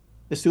well.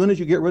 As soon as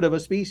you get rid of a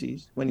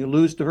species, when you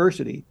lose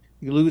diversity,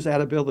 you lose that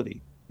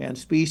ability. And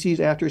species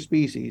after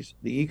species,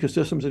 the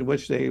ecosystems in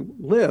which they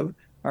live,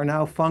 are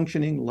now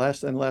functioning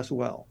less and less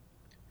well.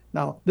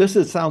 Now,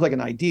 sounds like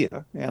an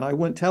idea, and I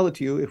wouldn't tell it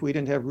to you if we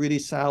didn't have really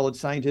solid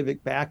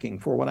scientific backing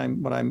for what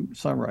I'm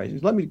summarizing.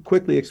 Let me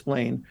quickly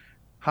explain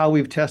how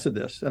we've tested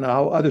this and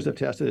how others have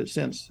tested it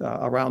since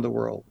around the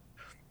world.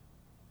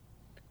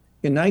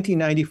 In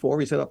 1994,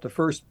 we set up the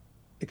first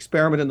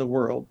experiment in the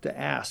world to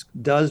ask,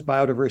 does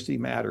biodiversity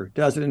matter?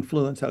 Does it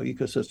influence how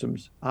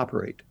ecosystems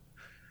operate?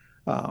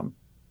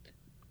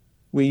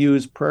 We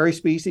use prairie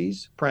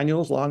species,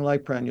 perennials, long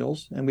life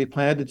perennials, and we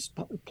planted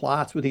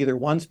plots with either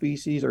one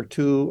species or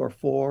 2 or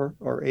 4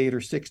 or 8 or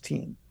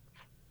 16.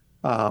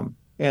 And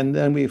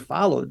then we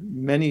followed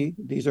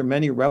these are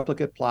many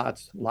replicate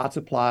plots, lots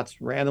of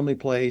plots, randomly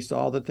placed,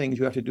 all the things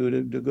you have to do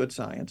to do good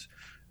science.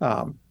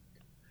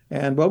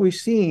 And what we've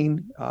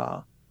seen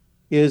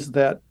is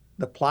that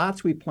the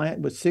plots we plant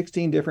with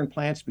 16 different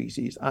plant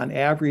species on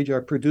average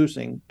are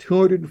producing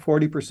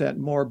 240%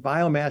 more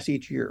biomass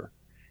each year.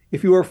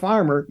 If you were a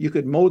farmer, you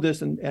could mow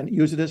this and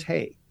use it as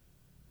hay.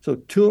 So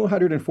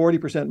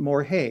 240%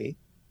 more hay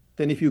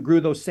than if you grew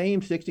those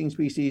same 16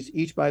 species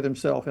each by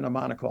themselves in a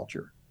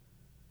monoculture.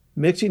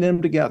 Mixing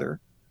them together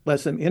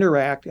lets them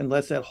interact and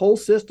lets that whole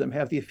system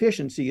have the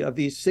efficiency of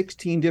these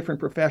 16 different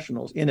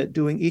professionals in it,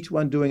 each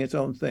one doing its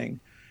own thing,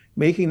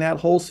 making that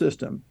whole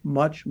system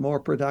much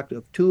more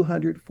productive,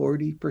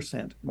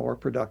 240% more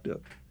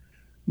productive.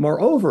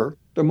 Moreover,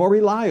 they're more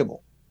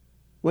reliable.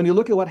 When you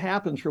look at what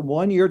happens from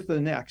one year to the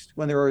next,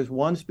 when there is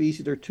one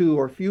species or 2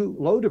 or few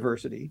low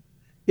diversity,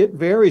 it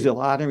varies a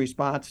lot in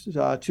response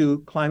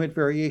to climate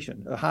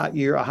variation. A hot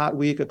year, a hot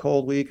week, a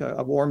cold week,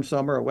 a warm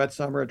summer, a wet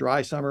summer, a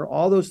dry summer,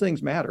 all those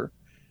things matter.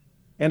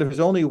 And if there's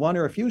only one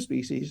or a few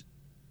species,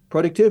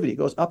 productivity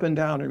goes up and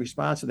down in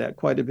response to that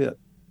quite a bit.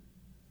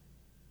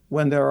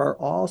 When there are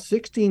all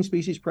 16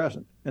 species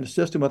present in a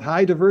system with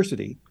high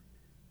diversity,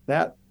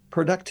 that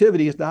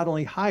productivity is not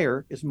only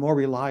higher, it's more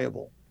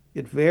reliable.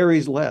 It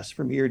varies less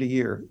from year to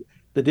year.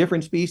 The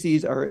different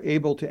species are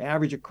able to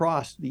average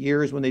across the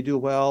years when they do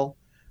well,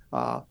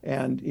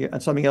 and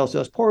something else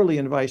does poorly,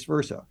 and vice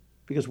versa,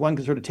 because one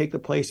can sort of take the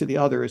place of the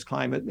other as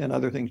climate and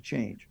other things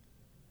change.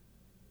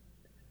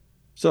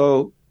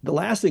 So the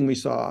last thing we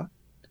saw,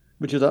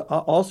 which is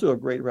also of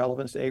great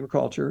relevance to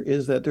agriculture,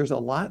 is that there's a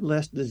lot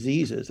less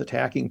diseases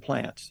attacking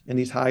plants in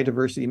these high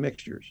diversity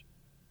mixtures.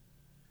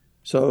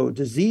 So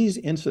disease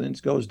incidence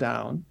goes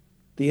down.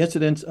 The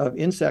incidence of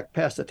insect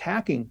pests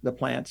attacking the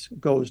plants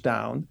goes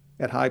down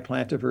at high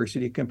plant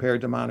diversity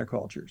compared to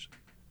monocultures.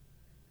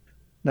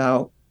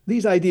 Now,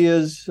 these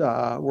ideas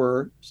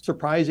were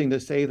surprising to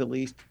say the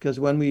least, because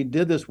when we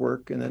did this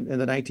work in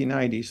the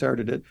 1990s,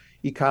 started it,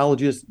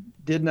 ecologists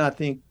did not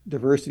think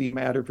diversity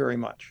mattered very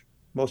much.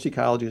 Most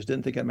ecologists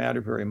didn't think it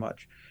mattered very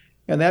much.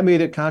 And that made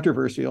it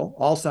controversial.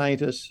 All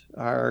scientists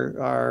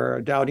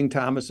are doubting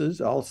Thomases.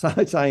 All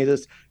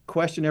scientists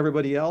question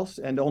everybody else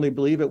and only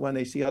believe it when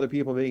they see other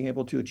people being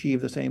able to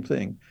achieve the same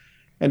thing.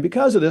 And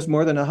because of this,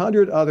 more than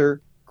 100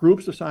 other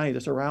groups of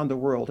scientists around the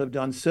world have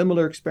done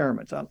similar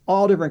experiments on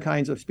all different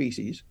kinds of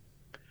species,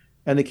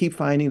 and they keep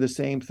finding the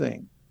same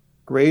thing.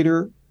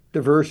 Greater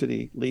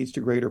diversity leads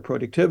to greater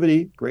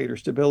productivity, greater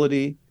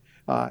stability,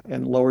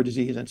 and lower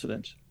disease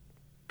incidence,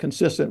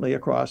 consistently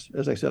across,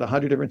 as I said,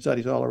 100 different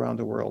studies all around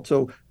the world.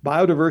 So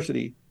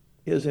biodiversity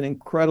is an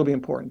incredibly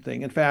important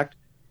thing. In fact,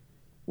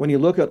 when you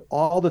look at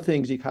all the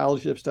things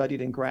ecologists have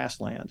studied in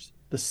grasslands,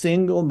 the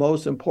single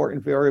most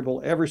important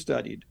variable ever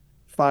studied,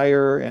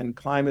 fire and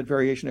climate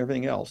variation,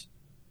 everything else,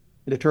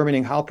 in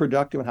determining how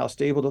productive and how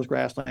stable those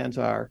grasslands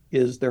are,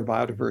 is their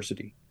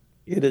biodiversity.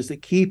 It is the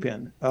key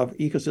pin of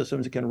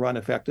ecosystems that can run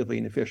effectively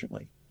and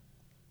efficiently.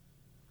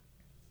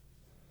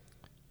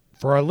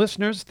 For our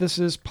listeners, this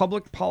is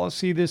Public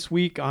Policy This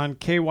Week on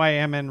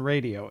KYMN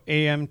Radio,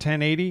 AM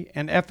 1080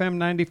 and FM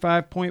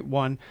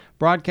 95.1,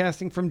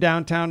 broadcasting from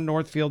downtown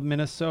Northfield,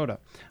 Minnesota.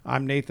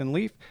 I'm Nathan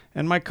Leaf,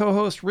 and my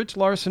co-host Rich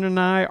Larson and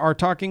I are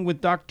talking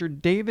with Dr.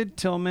 David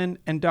Tilman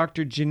and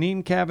Dr.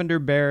 Jeannine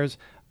Cavender-Bares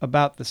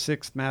about the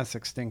sixth mass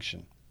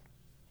extinction.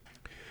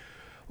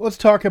 Let's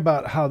talk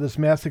about how this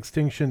mass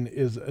extinction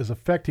is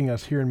affecting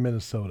us here in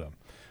Minnesota.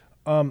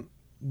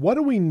 What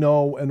do we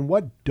know and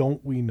what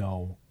don't we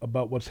know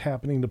about what's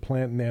happening to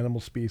plant and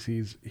animal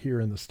species here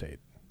in the state?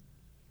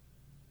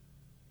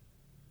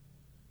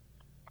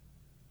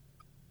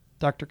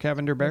 Dr.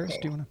 Cavender-Bares,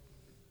 do you want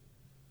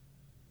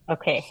to?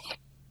 Okay.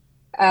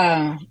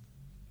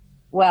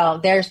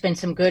 Well, there's been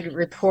some good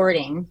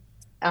reporting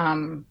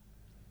in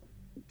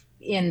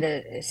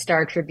the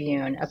Star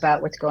Tribune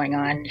about what's going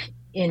on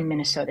in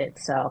Minnesota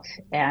itself.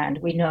 And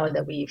we know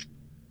that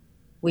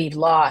we've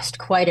lost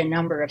quite a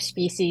number of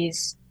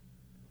species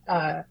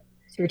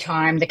through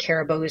time. The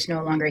caribou is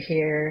no longer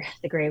here.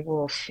 The gray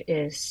wolf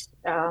is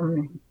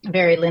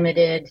very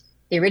limited.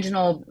 The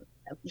original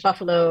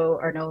buffalo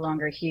are no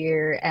longer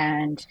here.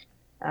 And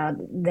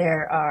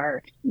there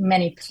are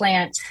many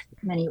plants,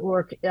 many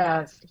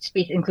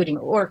species, including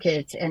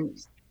orchids, and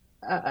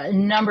a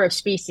number of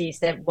species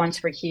that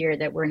once were here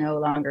that we're no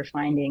longer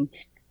finding.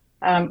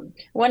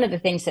 One of the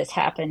things that's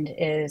happened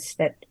is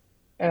that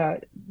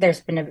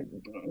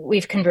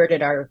we've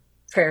converted our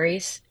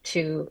prairies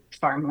to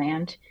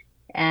farmland,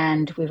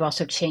 and we've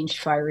also changed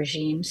fire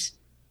regimes.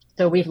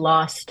 So we've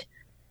lost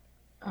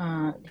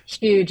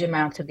huge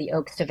amounts of the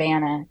oak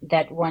savanna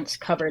that once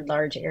covered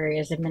large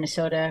areas of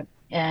Minnesota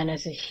and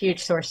is a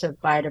huge source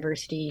of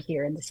biodiversity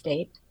here in the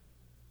state.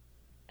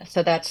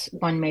 So that's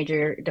one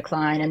major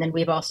decline. And then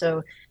we've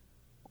also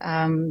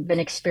been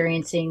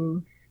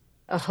experiencing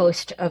a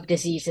host of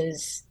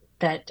diseases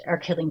that are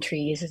killing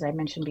trees, as I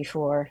mentioned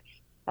before.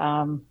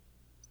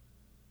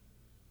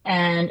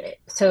 And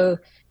so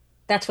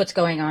that's what's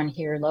going on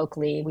here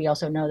locally. We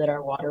also know that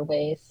our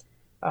waterways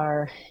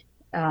are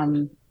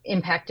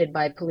impacted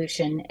by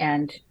pollution,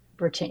 and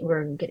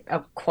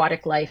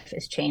aquatic life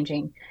is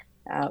changing.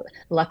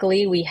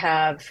 Luckily, we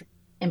have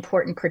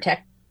important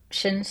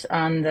protections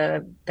on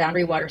the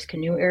Boundary Waters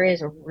Canoe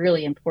areas, a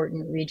really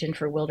important region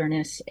for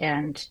wilderness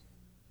and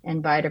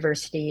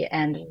biodiversity,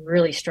 and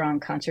really strong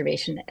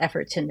conservation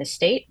efforts in the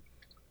state.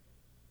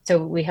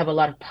 So we have a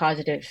lot of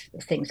positive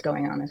things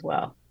going on as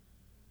well.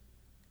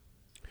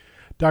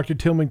 Dr.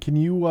 Tilman, can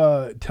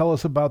you tell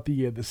us about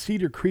the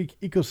Cedar Creek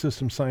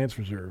Ecosystem Science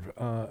Reserve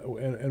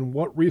and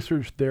what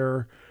research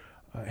there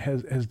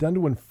has done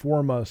to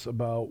inform us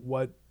about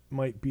what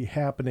might be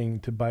happening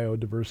to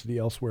biodiversity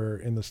elsewhere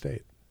in the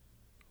state?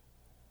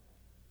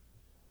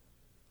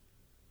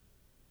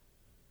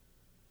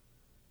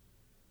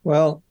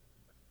 Well,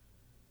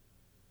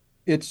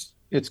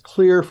 it's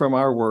clear from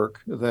our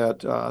work that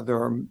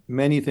there are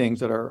many things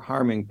that are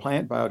harming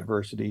plant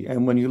biodiversity.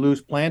 And when you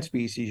lose plant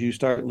species, you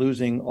start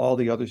losing all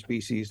the other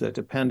species that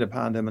depend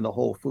upon them in the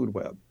whole food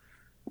web.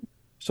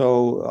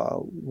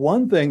 So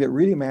one thing that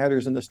really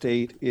matters in the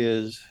state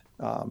is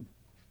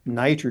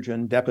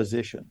nitrogen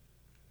deposition.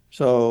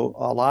 So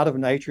a lot of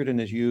nitrogen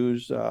is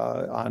used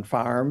on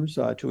farms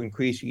to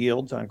increase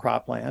yields on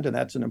cropland, and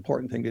that's an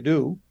important thing to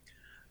do.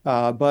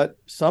 But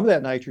some of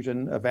that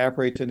nitrogen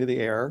evaporates into the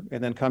air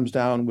and then comes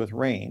down with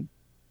rain.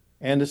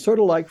 And it's sort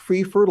of like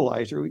free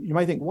fertilizer. You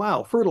might think,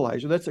 wow,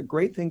 fertilizer, that's a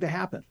great thing to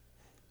happen.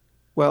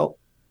 Well,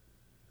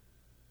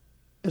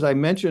 as I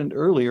mentioned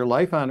earlier,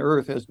 life on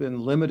Earth has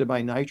been limited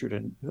by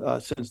nitrogen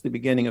since the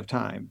beginning of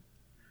time.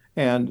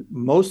 And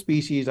most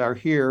species are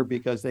here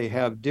because they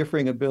have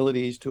differing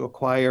abilities to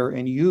acquire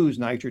and use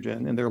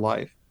nitrogen in their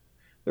life.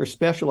 They're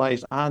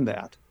specialized on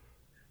that.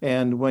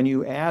 And when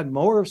you add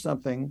more of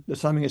something that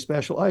something is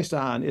specialized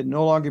on, it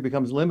no longer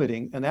becomes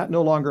limiting, and that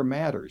no longer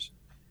matters.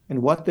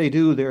 And what they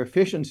do, their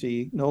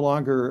efficiency no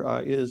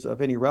longer is of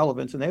any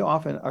relevance, and they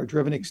often are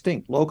driven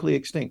extinct, locally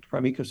extinct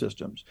from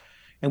ecosystems.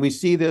 And we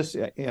see this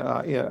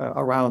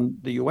around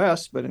the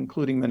U.S., but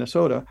including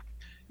Minnesota,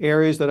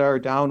 areas that are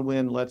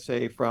downwind, let's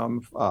say,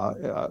 from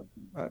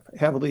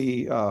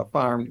heavily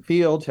farmed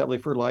fields, heavily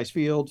fertilized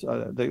fields.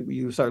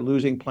 You start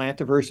losing plant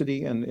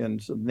diversity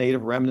and some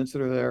native remnants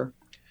that are there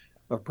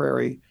of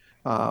prairie.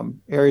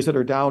 Areas that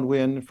are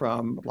downwind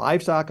from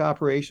livestock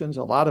operations.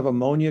 A lot of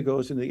ammonia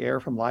goes into the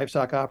air from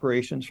livestock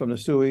operations, from the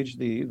sewage,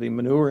 the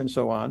manure, and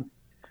so on.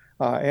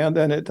 And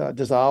then it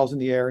dissolves in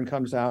the air and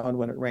comes down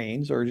when it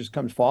rains, or just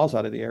falls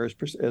out of the air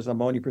as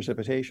ammonia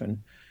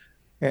precipitation.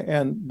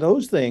 And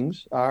those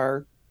things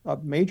are a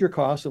major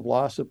cause of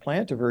loss of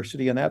plant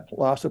diversity, and that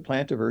loss of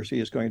plant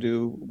diversity is going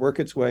to work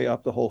its way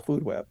up the whole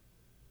food web.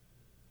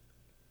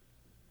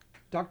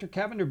 Dr.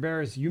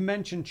 Cavender-Bares, you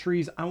mentioned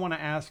trees. I want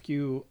to ask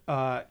you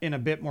in a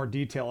bit more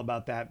detail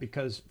about that,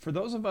 because for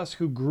those of us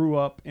who grew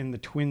up in the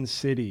Twin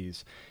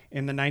Cities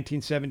in the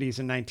 1970s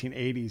and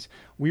 1980s.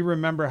 We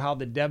remember how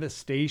the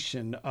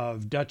devastation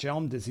of Dutch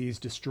elm disease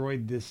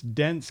destroyed this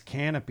dense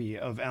canopy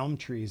of elm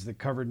trees that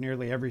covered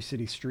nearly every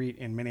city street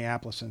in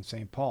Minneapolis and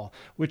St. Paul,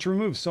 which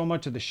removed so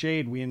much of the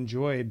shade we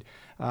enjoyed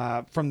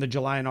from the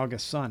July and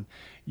August sun.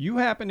 You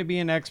happen to be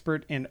an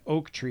expert in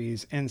oak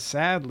trees, and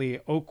sadly,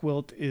 oak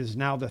wilt is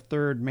now the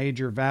third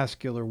major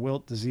vascular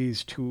wilt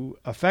disease to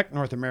affect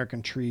North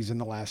American trees in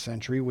the last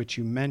century, which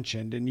you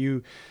mentioned. And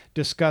you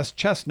discussed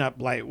chestnut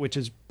blight, which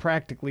has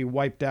practically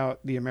wiped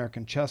out the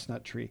American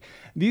chestnut tree.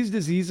 These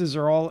diseases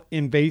are all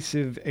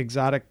invasive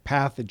exotic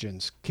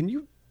pathogens. Can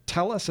you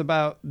tell us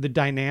about the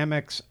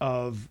dynamics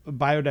of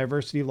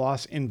biodiversity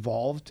loss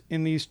involved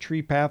in these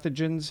tree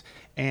pathogens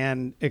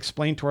and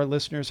explain to our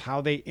listeners how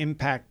they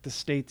impact the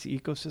state's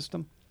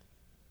ecosystem?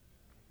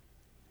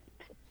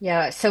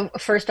 Yeah, so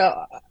first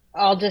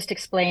I'll just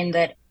explain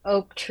that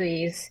oak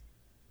trees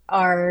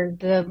have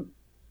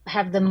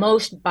the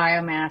most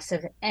biomass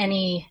of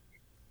any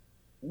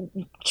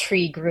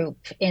tree group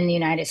in the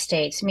United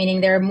States,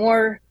 meaning there are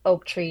more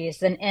oak trees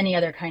than any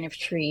other kind of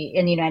tree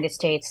in the United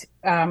States,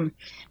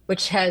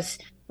 which has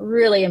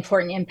really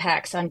important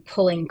impacts on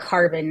pulling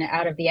carbon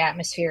out of the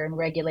atmosphere and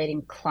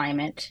regulating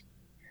climate.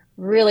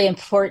 Really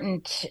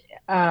important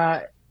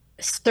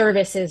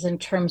services in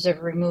terms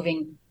of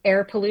removing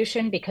air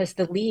pollution, because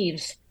the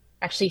leaves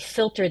actually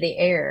filter the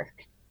air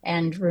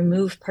and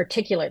remove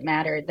particulate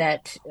matter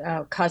that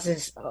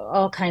causes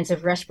all kinds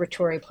of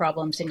respiratory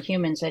problems in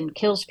humans and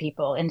kills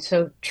people. And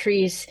so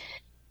trees,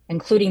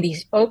 including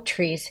these oak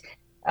trees,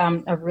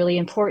 are really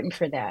important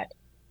for that.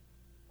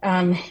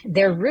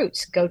 Their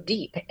roots go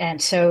deep,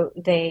 and so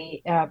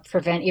they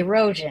prevent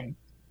erosion,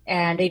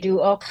 and they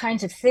do all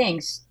kinds of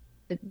things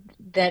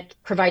that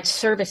provide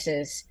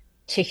services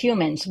to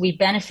humans. We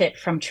benefit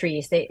from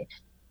trees. The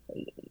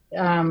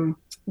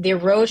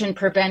erosion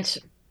prevents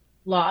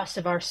loss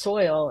of our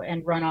soil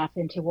and runoff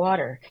into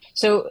water.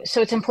 So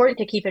it's important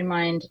to keep in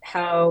mind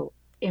how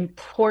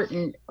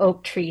important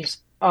oak trees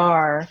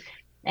are,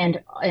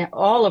 and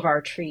all of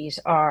our trees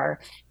are,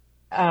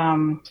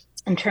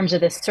 in terms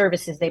of the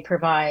services they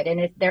provide.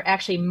 And they're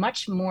actually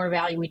much more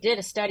valuable. We did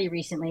a study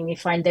recently, and we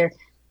find they're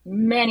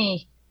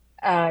many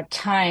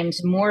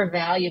times more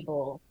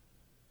valuable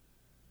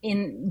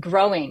in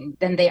growing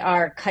than they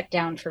are cut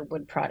down for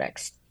wood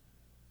products,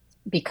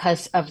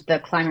 because of the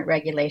climate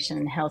regulation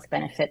and health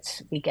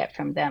benefits we get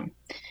from them.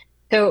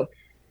 So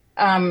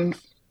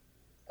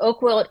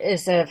oak wilt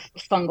is a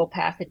fungal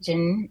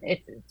pathogen.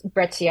 It's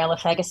Bretziella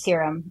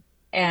fagocerum,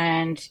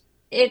 and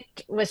it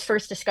was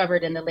first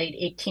discovered in the late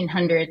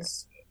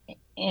 1800s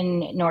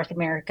in North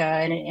America,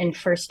 and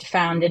first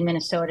found in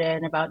Minnesota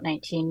in about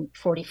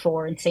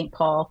 1944 in St.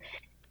 Paul.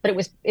 But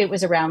it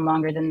was around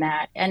longer than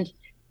that. And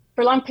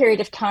for a long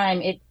period of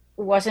time, it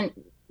wasn't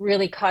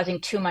really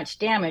causing too much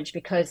damage,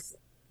 because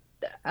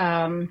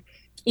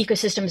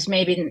ecosystems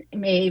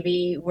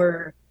maybe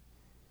were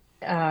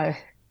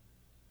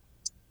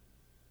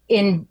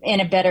in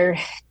a better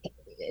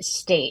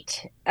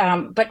state.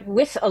 But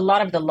with a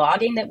lot of the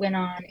logging that went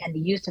on and the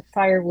use of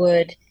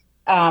firewood,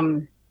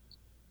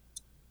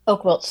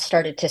 oak wilt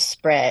started to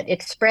spread.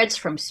 It spreads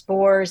from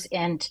spores,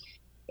 and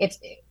it's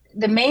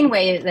the main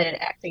way that it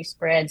actually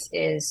spreads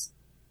is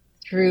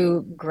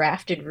through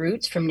grafted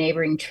roots from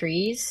neighboring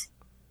trees.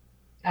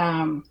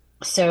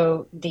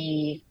 So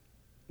the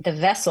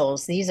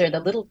vessels, these are the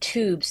little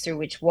tubes through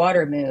which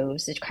water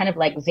moves. It's kind of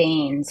like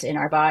veins in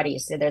our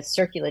bodies. So the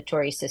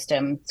circulatory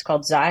system, it's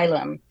called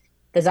xylem.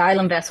 The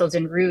xylem vessels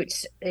and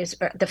roots,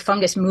 the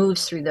fungus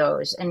moves through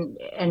those,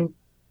 and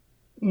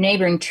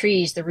neighboring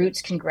trees, the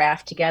roots can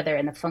graft together,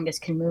 and the fungus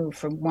can move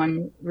from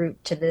one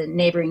root to the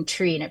neighboring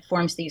tree, and it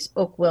forms these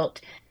oak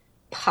wilt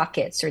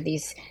pockets, or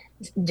these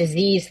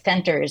disease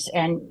centers,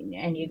 and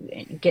you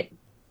get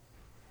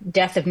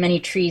death of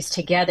many trees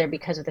together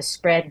because of the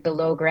spread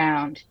below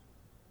ground.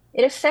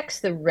 It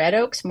affects the red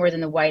oaks more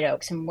than the white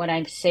oaks. And when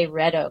I say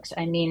red oaks,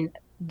 I mean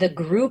the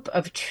group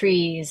of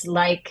trees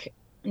like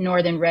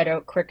northern red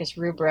oak, Quercus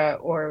rubra,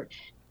 or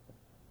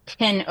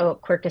pin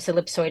oak, Quercus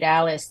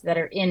ellipsoidalis, that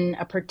are in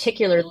a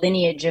particular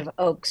lineage of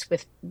oaks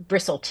with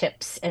bristle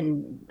tips.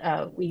 And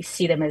we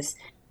see them as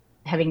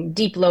having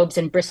deep lobes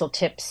and bristle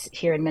tips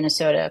here in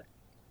Minnesota.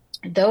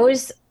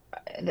 Those,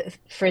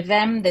 for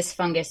them, this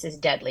fungus is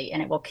deadly,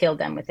 and it will kill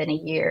them within a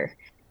year.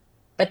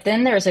 But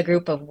then there's a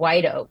group of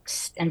white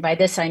oaks, and by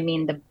this I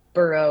mean the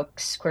bur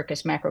oaks,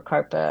 Quercus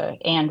macrocarpa,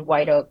 and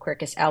white oak,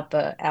 Quercus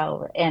alba,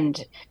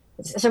 and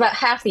so about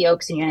half the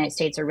oaks in the United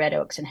States are red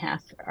oaks and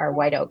half are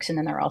white oaks, and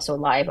then there are also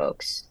live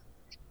oaks.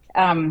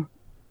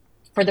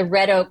 For the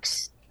red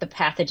oaks, the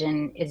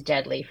pathogen is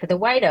deadly. For the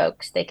white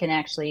oaks, they can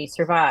actually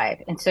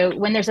survive. And so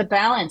when there's a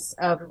balance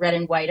of red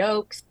and white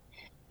oaks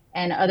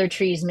and other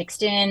trees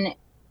mixed in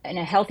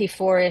a healthy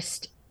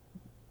forest,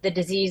 the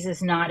disease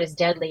is not as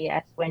deadly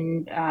as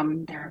when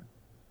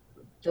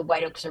the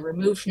white oaks are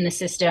removed from the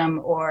system,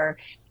 or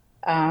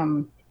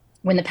when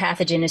the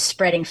pathogen is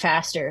spreading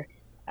faster.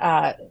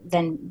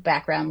 than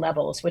background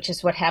levels, which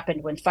is what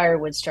happened when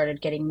firewood started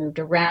getting moved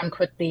around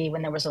quickly,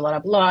 when there was a lot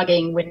of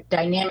logging, when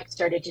dynamics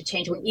started to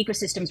change, when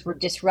ecosystems were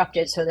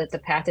disrupted so that the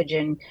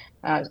pathogen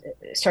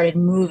started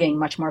moving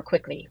much more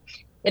quickly.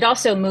 It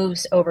also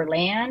moves over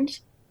land,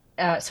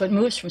 so it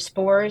moves from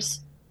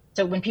spores.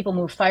 So when people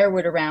move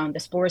firewood around, the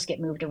spores get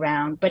moved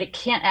around, but it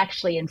can't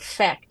actually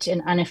infect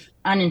an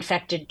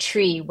uninfected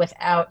tree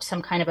without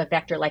some kind of a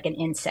vector like an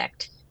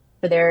insect.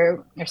 So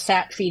there are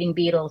sap-feeding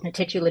beetles,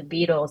 niticulate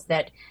beetles,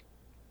 that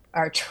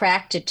are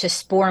attracted to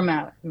spore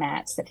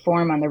mats that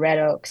form on the red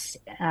oaks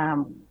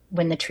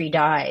when the tree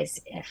dies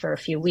for a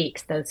few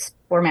weeks. Those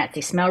spore mats,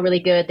 they smell really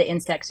good. The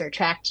insects are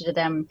attracted to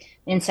them.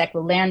 The insect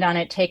will land on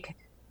it, take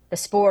the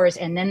spores,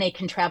 and then they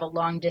can travel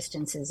long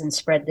distances and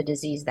spread the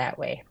disease that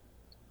way.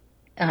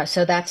 And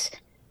so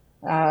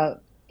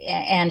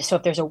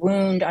if there's a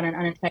wound on an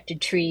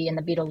uninfected tree and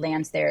the beetle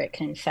lands there, it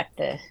can infect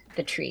the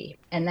tree.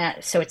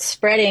 So it's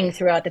spreading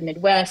throughout the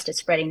Midwest. It's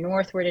spreading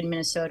northward in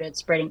Minnesota. It's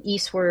spreading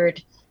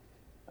eastward.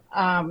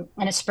 And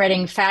it's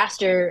spreading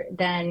faster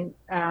than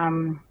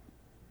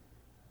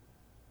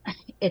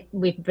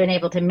we've been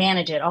able to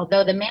manage it,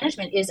 although the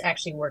management is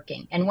actually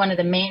working. And one of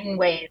the main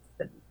ways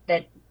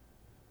that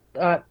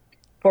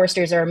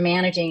foresters are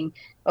managing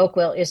oak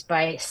wilt is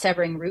by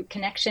severing root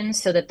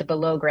connections so that the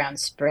below ground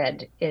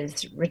spread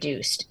is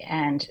reduced.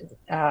 And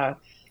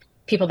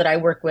people that I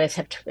work with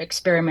have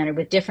experimented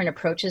with different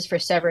approaches for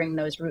severing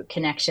those root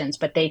connections,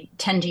 but they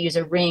tend to use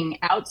a ring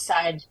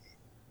outside.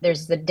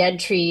 There's the dead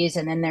trees,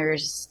 and then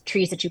there's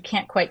trees that you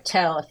can't quite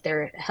tell if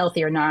they're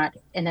healthy or not.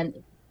 And then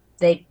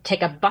they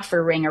take a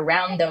buffer ring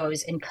around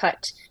those and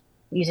cut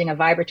using a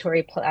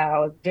vibratory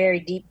plow, a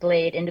very deep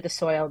blade into the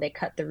soil. They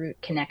cut the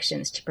root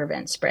connections to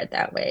prevent spread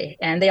that way.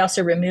 And they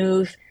also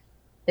remove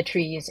the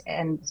trees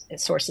and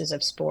sources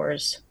of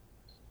spores.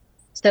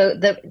 So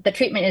the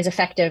treatment is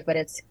effective, but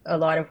it's a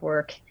lot of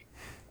work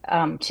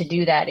to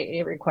do that.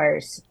 It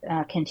requires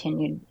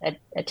continued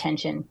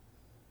attention.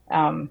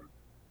 I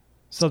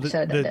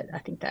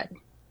think that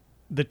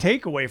the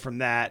takeaway from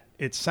that,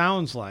 it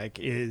sounds like,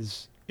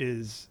 is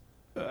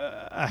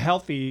a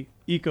healthy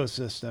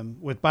ecosystem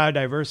with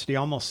biodiversity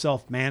almost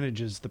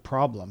self-manages the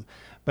problem.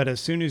 But as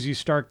soon as you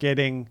start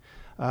getting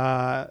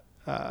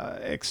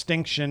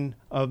extinction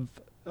of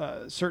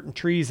certain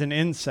trees and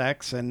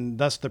insects, and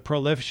thus the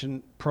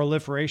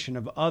proliferation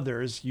of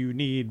others, you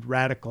need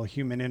radical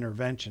human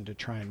intervention to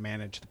try and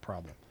manage the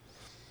problem.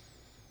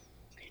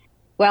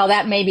 Well,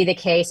 that may be the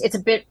case.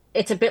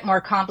 It's a bit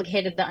more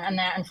complicated than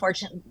that,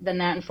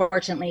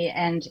 unfortunately,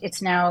 and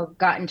it's now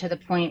gotten to the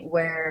point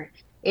where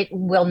it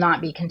will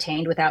not be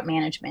contained without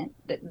management.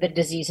 The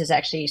disease has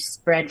actually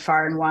spread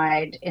far and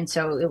wide, and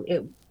so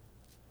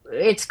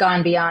it's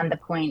gone beyond the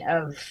point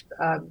of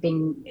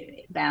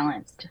being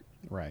balanced.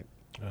 Right.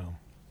 Oh.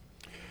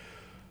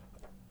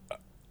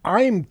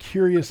 I'm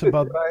curious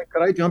about.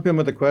 Could I jump in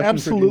with a question?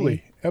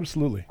 Absolutely.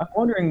 Absolutely. I'm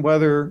wondering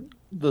whether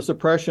the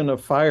suppression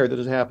of fire that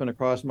has happened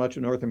across much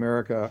of North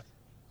America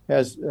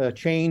has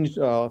changed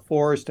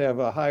forests to have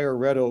a higher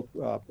red oak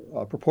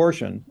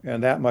proportion,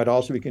 and that might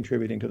also be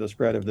contributing to the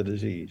spread of the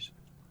disease.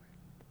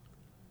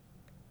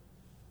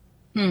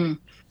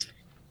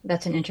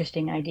 That's an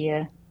interesting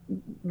idea.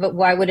 But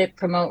why would it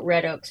promote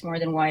red oaks more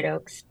than white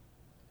oaks?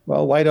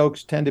 Well, white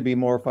oaks tend to be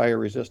more fire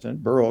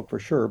resistant, bur oak for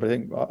sure, but I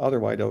think other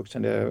white oaks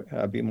tend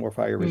to be more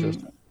fire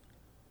resistant.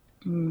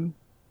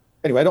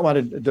 Anyway, I don't want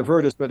to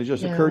divert us, but it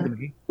just occurred to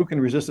me, who can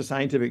resist a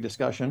scientific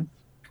discussion?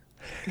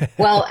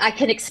 Well, I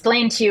can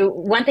explain to you,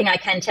 one thing I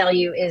can tell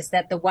you is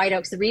that the white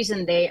oaks, the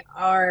reason they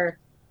are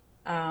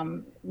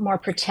more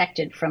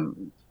protected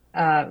from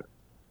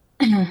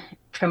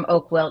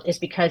oak wilt is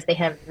because they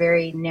have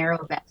very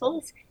narrow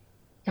vessels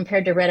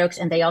compared to red oaks,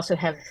 and they also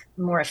have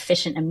more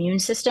efficient immune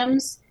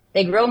systems.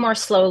 They grow more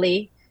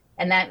slowly,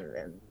 and that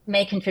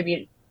may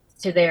contribute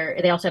to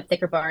they also have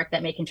thicker bark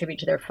that may contribute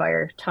to their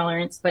fire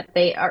tolerance, but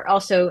they are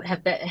also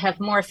have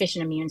more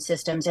efficient immune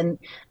systems. And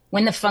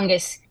when the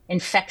fungus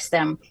infects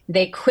them,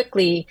 they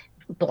quickly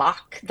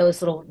block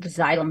those little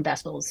xylem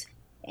vessels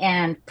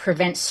and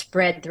prevent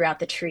spread throughout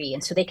the tree.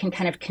 And so they can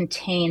kind of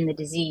contain the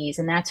disease,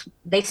 and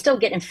they still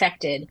get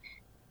infected,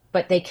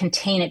 but they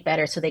contain it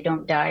better so they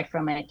don't die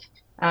from it.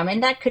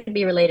 And that could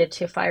be related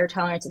to fire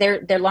tolerance.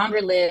 They're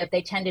longer lived.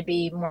 They tend to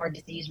be more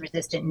disease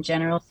resistant in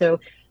general. So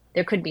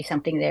there could be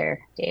something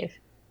there, Dave.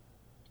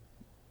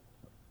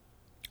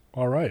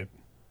 All right.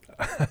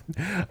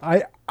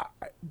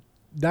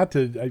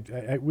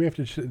 We have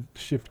to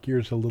shift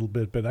gears a little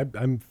bit, but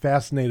I'm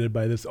fascinated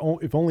by this,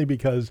 if only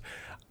because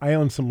I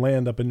own some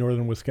land up in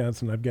northern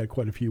Wisconsin. I've got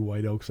quite a few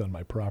white oaks on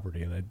my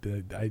property,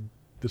 and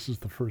this is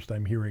the first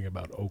I'm hearing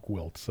about oak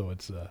wilt, so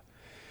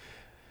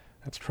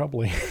that's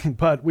troubling.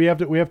 But we have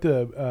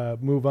to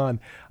move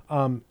on.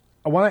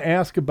 I want to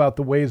ask about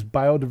the ways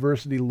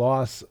biodiversity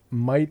loss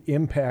might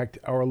impact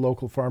our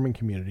local farming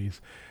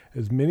communities,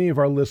 as many of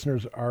our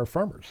listeners are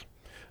farmers.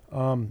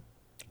 Are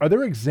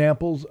there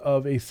examples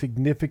of a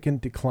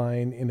significant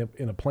decline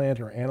in a plant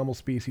or animal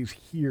species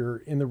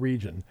here in the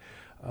region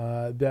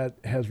that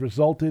has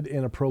resulted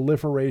in a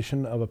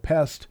proliferation of a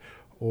pest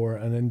or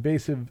an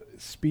invasive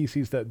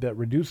species that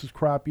reduces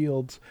crop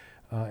yields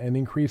and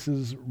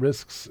increases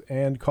risks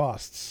and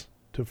costs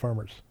to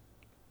farmers?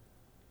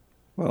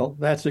 Well,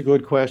 that's a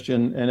good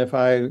question. And if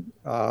I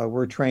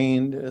were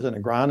trained as an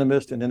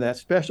agronomist and in that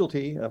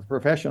specialty of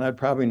profession, I'd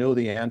probably know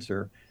the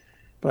answer,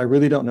 but I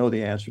really don't know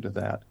the answer to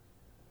that.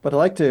 But I'd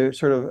like to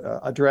sort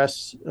of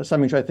address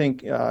something which I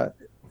think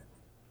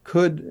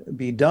could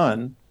be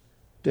done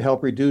to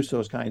help reduce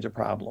those kinds of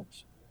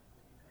problems.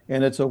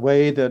 And it's a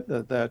way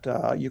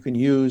that you can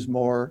use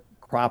more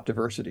crop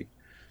diversity.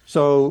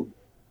 So,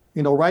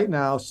 right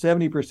now,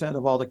 70%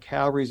 of all the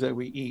calories that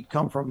we eat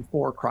come from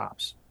 4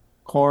 crops: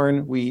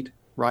 corn, wheat,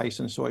 rice,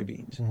 and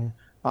soybeans.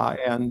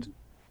 And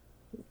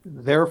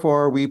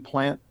therefore, we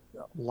plant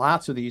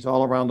lots of these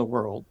all around the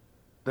world.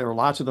 There are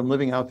lots of them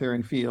living out there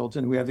in fields,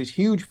 and we have these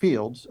huge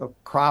fields of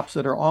crops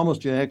that are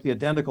almost genetically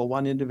identical,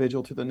 one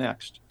individual to the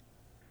next.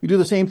 We do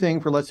the same thing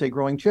for, let's say,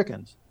 growing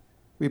chickens.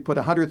 We put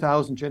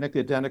 100,000 genetically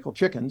identical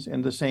chickens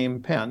in the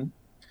same pen,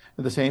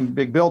 in the same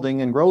big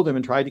building, and grow them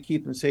and try to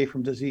keep them safe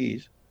from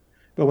disease.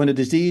 But when a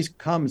disease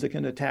comes, it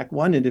can attack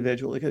one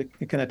individual,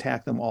 it can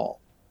attack them all.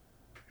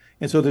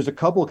 And so there's a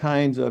couple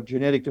kinds of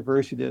genetic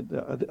diversity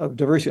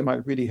that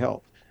might really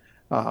help.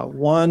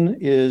 One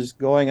is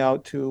going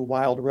out to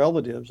wild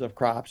relatives of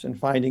crops and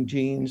finding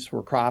genes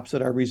for crops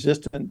that are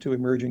resistant to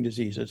emerging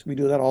diseases. We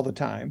do that all the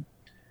time.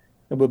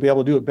 And we'll be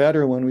able to do it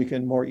better when we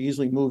can more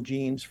easily move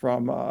genes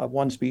from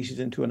one species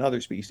into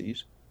another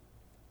species.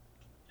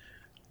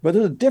 But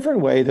there's a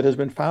different way that has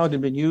been found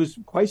and been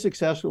used quite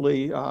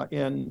successfully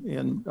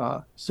in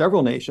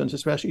several nations,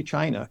 especially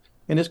China,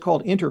 and it's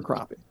called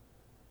intercropping.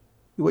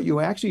 What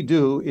you actually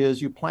do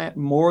is you plant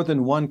more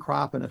than one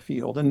crop in a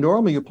field. And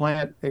normally you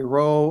plant a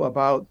row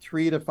about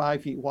 3 to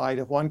 5 feet wide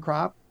of one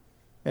crop,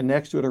 and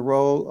next to it a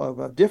row of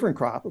a different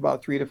crop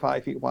about 3 to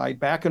 5 feet wide,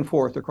 back and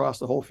forth across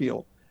the whole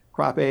field.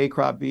 Crop A,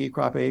 crop B,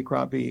 crop A,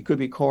 crop B. It could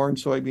be corn,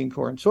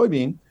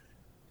 soybean.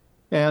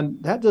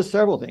 And that does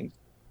several things.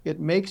 It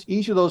makes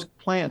each of those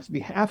plants be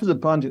half as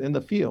abundant in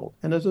the field.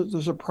 And there's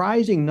a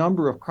surprising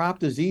number of crop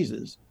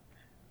diseases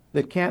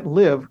that can't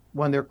live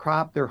when their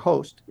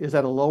host, is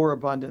at a lower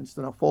abundance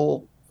than a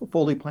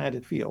fully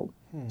planted field.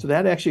 So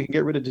that actually can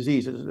get rid of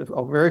diseases.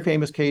 A very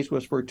famous case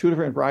was for 2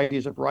 different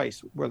varieties of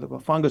rice, where the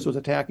fungus was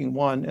attacking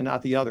one and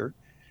not the other.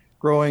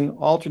 Growing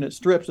alternate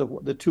strips of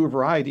the 2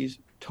 varieties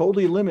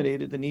totally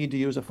eliminated the need to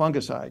use a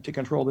fungicide to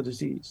control the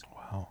disease.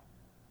 Wow.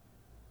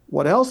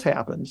 What else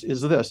happens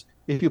is this: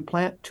 if you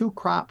plant 2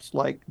 crops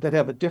that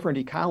have a different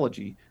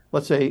ecology,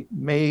 let's say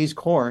maize,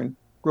 corn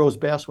grows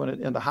best when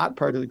in the hot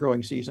part of the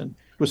growing season,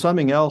 with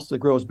something else that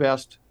grows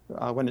best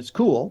when it's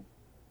cool.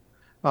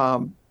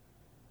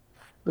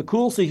 The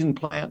cool season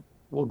plant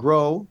will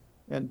grow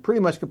and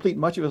pretty much complete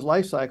much of its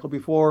life cycle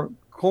before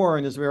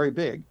corn is very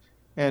big.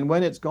 And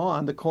when it's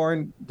gone, the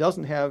corn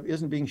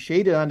isn't being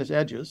shaded on its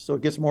edges, so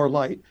it gets more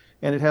light,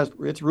 and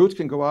its roots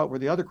can go out where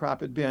the other crop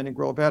had been and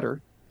grow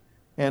better.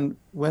 And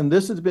when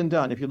this has been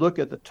done, if you look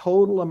at the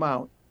total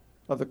amount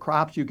of the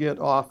crops you get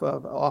off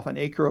an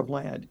acre of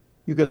land,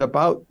 you get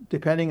about,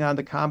 depending on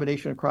the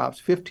combination of crops,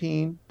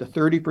 15 to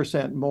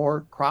 30%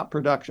 more crop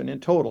production in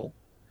total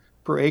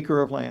per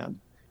acre of land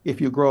if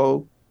you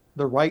grow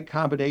the right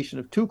combination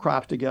of 2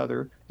 crops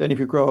together than if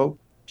you grow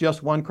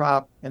just one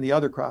crop and the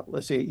other crop,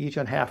 let's say each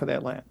on half of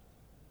that land.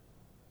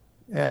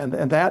 And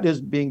that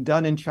is being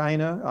done in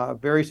China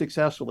very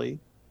successfully.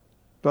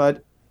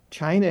 But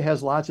China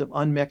has lots of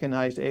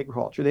unmechanized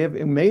agriculture. They have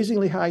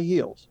amazingly high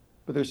yields,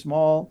 but they're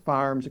small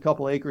farms, a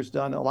couple acres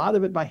done, a lot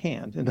of it by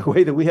hand in the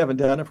way that we haven't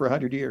done it for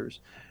 100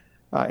 years.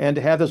 And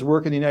to have this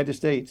work in the United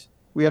States,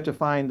 we have to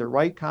find the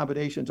right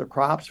combinations of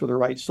crops for the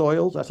right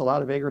soils. That's a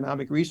lot of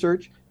agronomic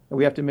research. And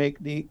we have to make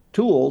the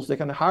tools that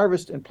can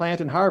harvest and plant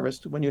and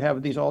harvest when you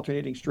have these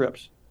alternating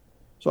strips.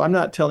 So I'm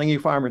not telling you,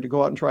 farmer, to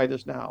go out and try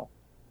this now.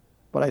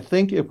 But I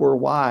think if we're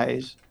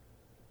wise,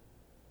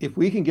 if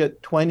we can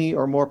get 20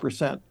 or more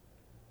percent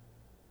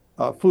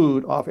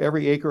food off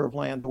every acre of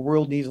land, the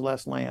world needs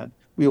less land.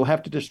 We will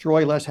have to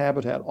destroy less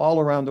habitat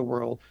all around the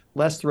world,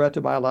 less threat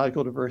to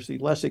biological diversity,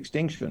 less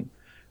extinction,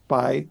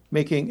 by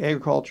making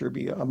agriculture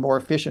be a more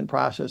efficient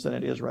process than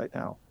it is right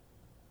now.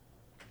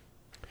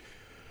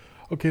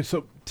 Okay,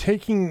 so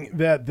taking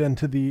that then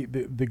to the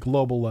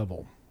global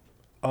level,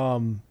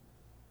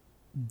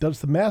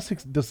 does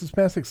this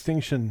mass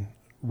extinction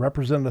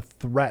represent a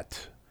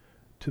threat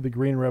to the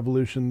Green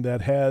Revolution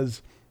that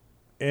has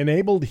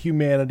enabled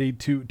humanity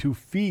to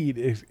feed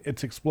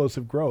its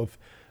explosive growth?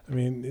 I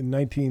mean, in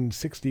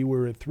 1960, we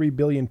were at 3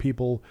 billion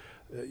people.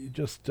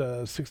 Just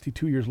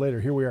 62 years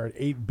later, here we are at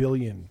 8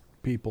 billion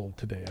people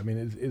today. I mean,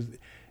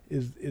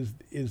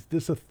 is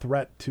this a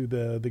threat to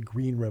the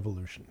Green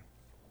Revolution?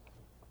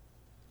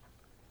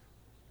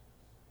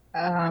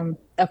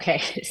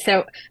 Okay,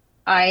 so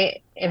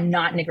I am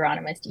not an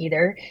agronomist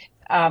either,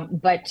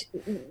 but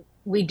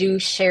we do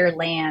share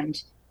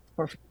land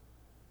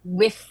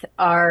with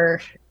the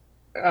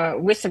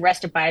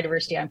rest of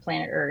biodiversity on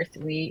planet Earth.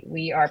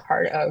 We are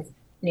part of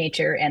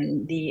nature,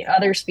 and the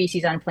other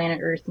species on planet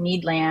Earth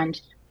need land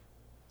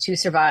to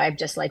survive,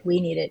 just like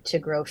we need it to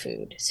grow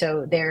food.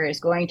 So there is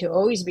going to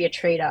always be a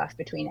trade-off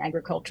between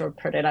agricultural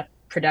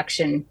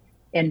production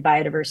and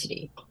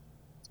biodiversity.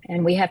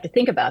 And we have to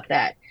think about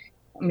that.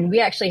 I mean,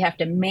 we actually have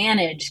to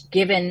manage,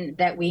 given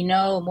that we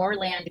know more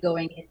land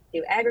going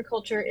into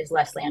agriculture is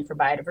less land for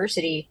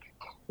biodiversity.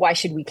 Why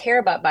should we care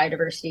about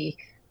biodiversity?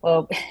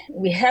 Well,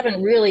 we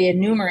haven't really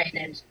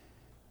enumerated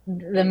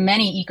the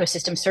many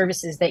ecosystem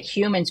services that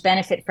humans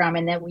benefit from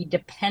and that we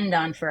depend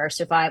on for our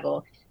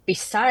survival,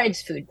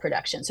 besides food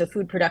production. So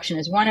food production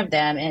is one of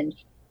them.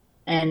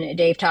 And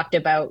Dave talked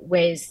about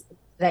ways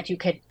that you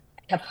could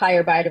have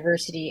higher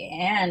biodiversity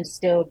and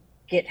still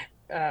get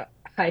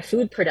high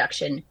food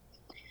production.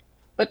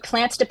 But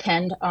plants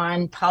depend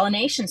on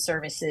pollination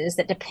services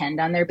that depend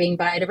on there being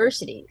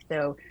biodiversity.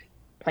 So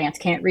plants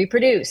can't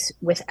reproduce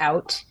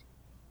without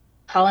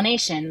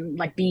pollination,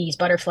 like bees,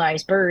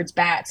 butterflies, birds,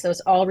 bats. Those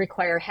all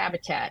require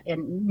habitat.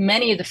 And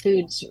many of the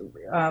foods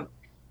that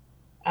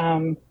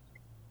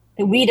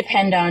we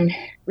depend on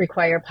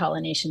require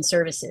pollination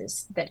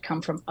services that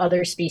come from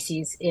other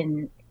species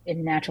in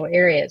natural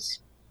areas.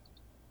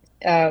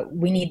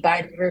 We need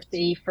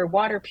biodiversity for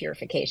water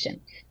purification.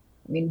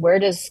 I mean, where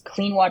does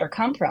clean water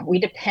come from? We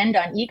depend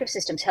on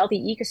ecosystems,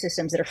 healthy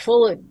ecosystems that are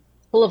full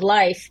of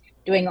life,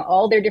 doing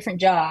all their different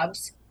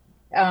jobs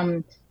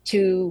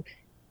to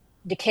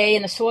decay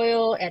in the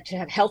soil and to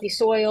have healthy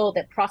soil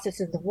that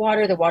processes the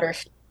water. The water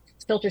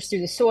filters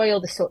through the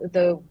soil.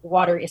 The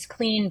water is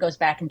clean, goes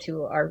back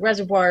into our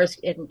reservoirs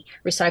and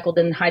recycled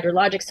in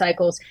hydrologic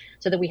cycles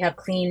so that we have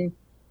clean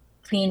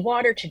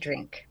water to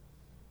drink.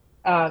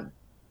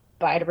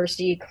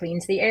 Biodiversity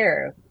cleans the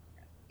air.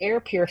 Air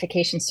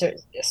purification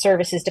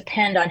services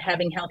depend on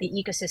having healthy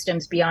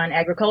ecosystems beyond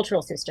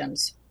agricultural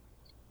systems.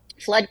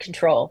 Flood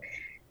control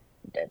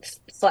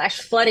 /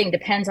 flooding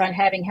depends on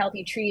having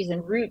healthy trees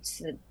and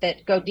roots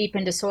that go deep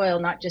into soil,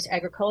 not just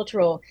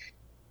agricultural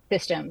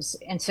systems.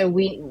 And so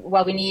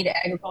while we need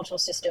agricultural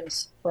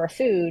systems for our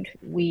food,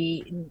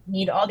 we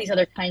need all these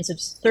other kinds of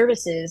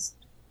services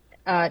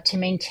to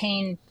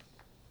maintain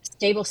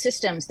stable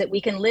systems that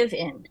we can live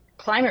in.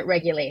 Climate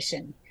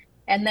regulation,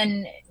 and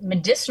then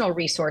medicinal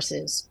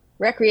resources,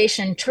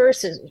 recreation,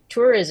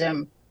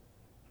 tourism,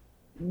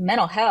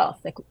 mental health.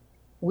 Like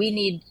we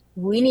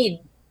need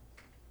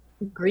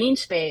green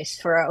space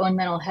for our own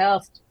mental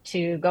health,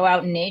 to go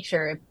out in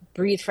nature,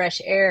 breathe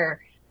fresh air.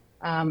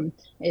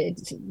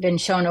 It's been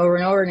shown over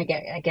and over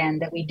again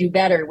that we do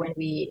better when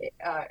we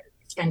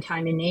spend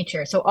time in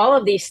nature. So all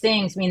of these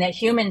things mean that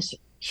humans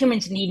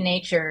need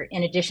nature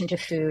in addition to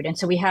food. And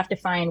so we have to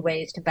find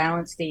ways to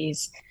balance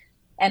these.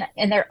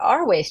 And there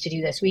are ways to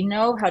do this. We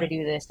know how to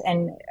do this.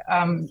 And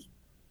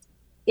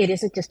it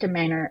isn't just a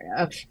manner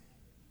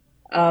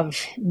of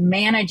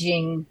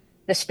managing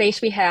the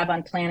space we have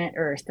on planet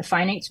Earth, the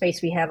finite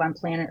space we have on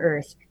planet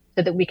Earth,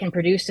 so that we can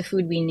produce the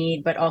food we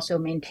need, but also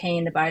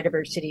maintain the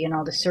biodiversity and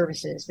all the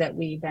services that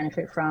we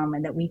benefit from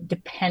and that we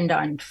depend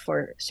on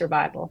for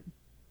survival.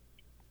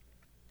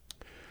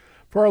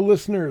 For our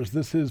listeners,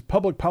 this is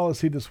Public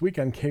Policy This Week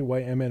on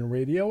KYMN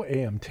Radio,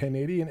 AM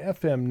 1080 and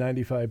FM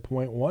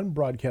 95.1,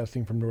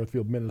 broadcasting from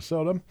Northfield,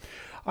 Minnesota.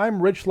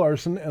 I'm Rich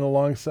Larson, and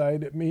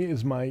alongside me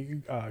is my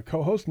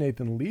co-host,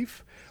 Nathan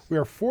Leaf. We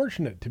are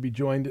fortunate to be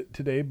joined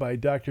today by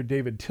Dr.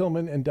 David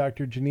Tilman and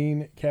Dr.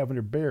 Jeannine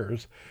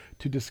Cavender-Bares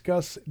to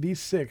discuss the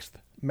 6th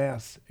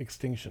mass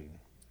extinction.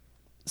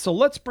 So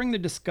let's bring the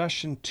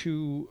discussion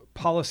to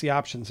policy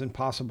options and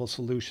possible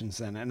solutions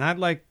then. And I'd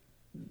like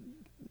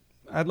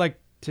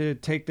to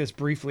take this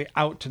briefly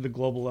out to the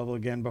global level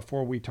again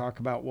before we talk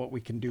about what we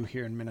can do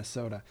here in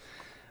Minnesota.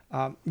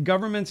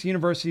 Governments,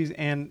 universities,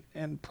 and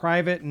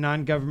private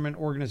non-government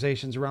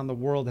organizations around the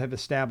world have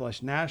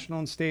established national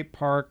and state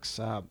parks,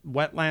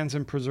 wetlands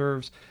and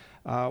preserves,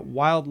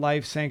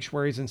 wildlife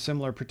sanctuaries, and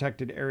similar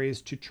protected areas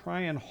to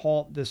try and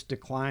halt this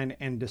decline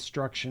and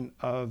destruction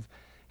of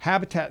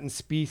habitat and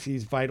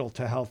species vital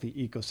to healthy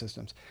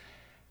ecosystems.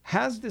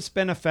 Has this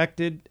been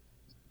effective,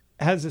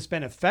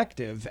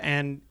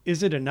 and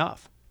is it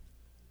enough?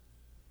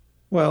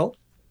 Well,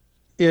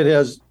 it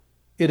is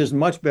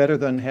much better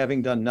than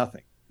having done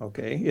nothing.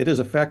 Okay, it is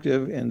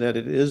effective in that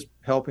it is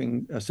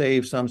helping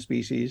save some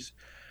species,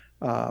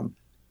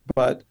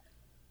 but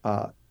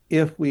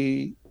if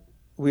we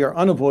are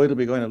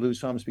unavoidably going to lose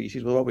some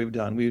species with what we've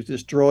done. We've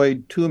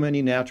destroyed too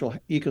many natural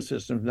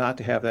ecosystems not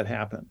to have that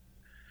happen.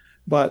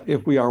 But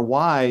if we are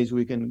wise,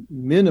 we can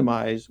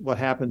minimize what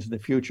happens in the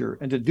future.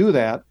 And to do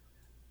that,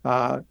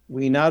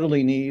 we not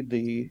only need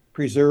the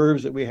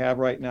preserves that we have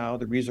right now,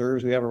 the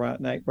reserves we have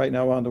right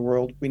now around the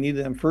world, we need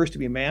them first to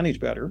be managed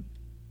better.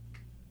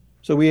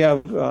 So we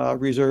have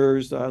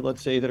reserves,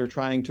 let's say, that are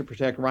trying to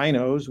protect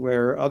rhinos,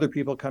 where other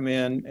people come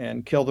in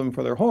and kill them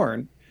for their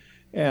horn.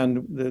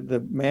 And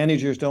the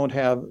managers don't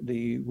have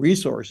the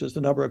resources, the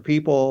number of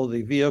people,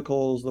 the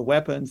vehicles, the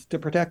weapons to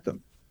protect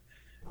them.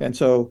 And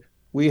so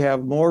we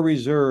have more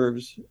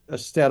reserves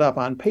set up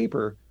on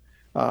paper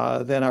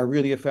than are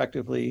really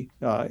effectively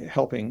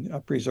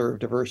helping preserve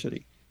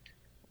diversity.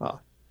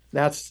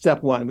 That's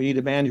step one. We need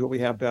to manage what we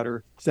have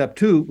better. Step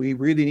two, we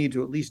really need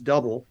to at least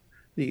double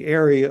the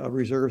area of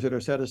reserves that are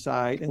set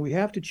aside, and we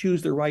have to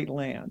choose the right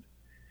land.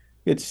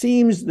 It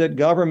seems that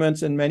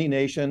governments in many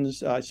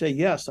nations say,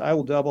 yes, I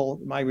will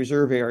double my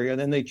reserve area, and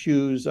then they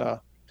choose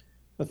a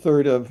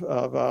third of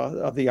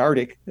the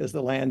Arctic as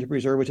the land to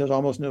preserve, which has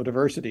almost no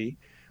diversity,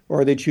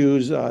 or they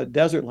choose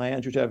desert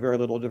lands, which have very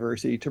little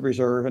diversity to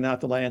preserve, and not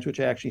the lands which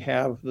actually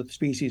have the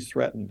species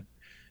threatened.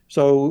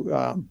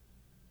 So,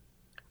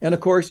 and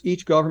of course,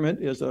 each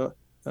government is a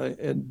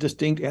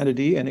distinct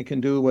entity, and it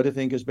can do what it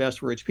thinks is best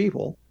for its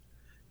people.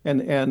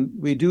 And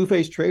we do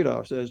face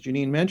trade-offs, as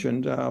Jeannine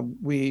mentioned.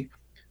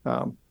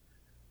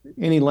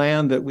 Any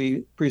land that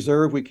we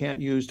preserve, we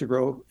can't use to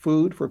grow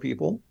food for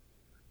people.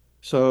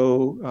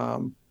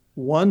 So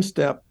one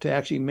step to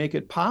actually make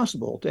it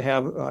possible to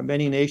have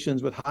many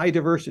nations with high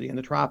diversity in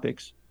the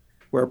tropics,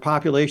 where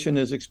population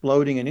is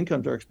exploding and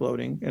incomes are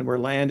exploding, and where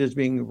land is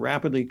being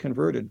rapidly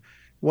converted,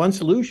 one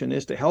solution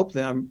is to help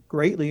them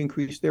greatly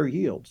increase their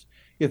yields.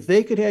 If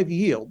they could have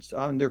yields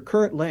on their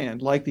current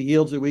land, like the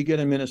yields that we get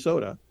in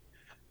Minnesota,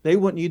 they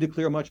wouldn't need to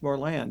clear much more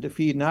land to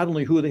feed not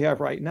only who they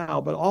have right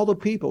now, but all the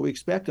people we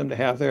expect them to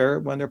have there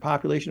when their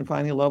population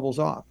finally levels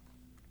off.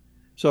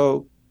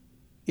 So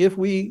if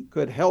we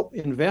could help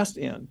invest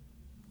in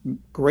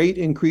great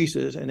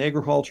increases in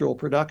agricultural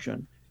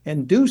production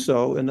and do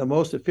so in the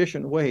most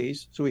efficient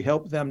ways, so we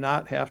help them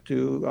not have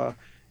to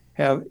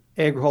have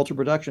agricultural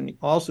production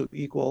also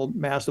equal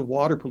massive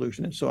water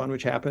pollution and so on,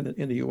 which happened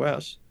in the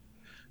US.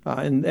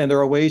 And there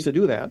are ways to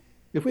do that.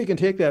 If we can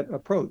take that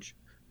approach,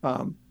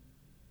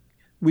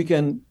 we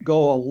can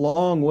go a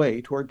long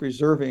way toward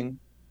preserving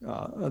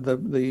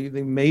the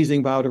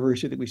amazing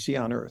biodiversity that we see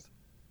on Earth.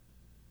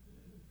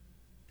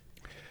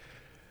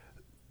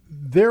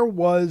 There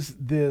was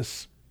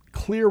this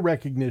clear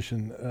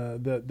recognition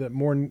that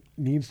more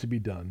needs to be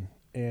done,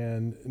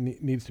 and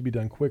needs to be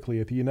done quickly,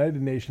 at the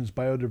United Nations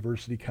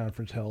Biodiversity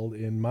Conference held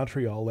in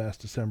Montreal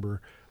last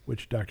December,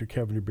 which Dr.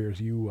 Cavender-Bares,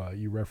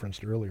 you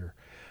referenced earlier.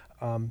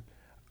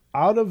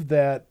 Out of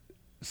that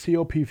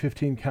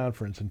COP15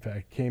 conference, in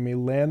fact, came a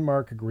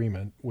landmark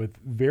agreement with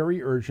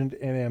very urgent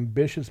and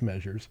ambitious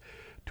measures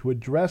to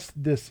address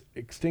this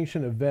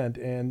extinction event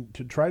and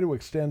to try to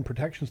extend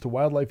protections to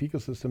wildlife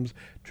ecosystems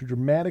to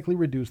dramatically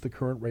reduce the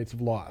current rates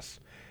of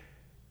loss.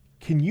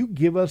 Can you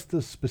give us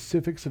the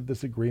specifics of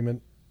this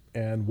agreement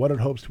and what it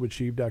hopes to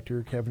achieve,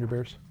 Dr.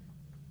 Cavender-Bares?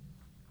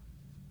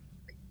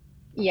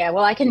 Yeah,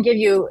 well, I can give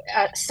you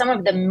some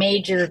of the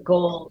major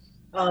goals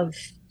of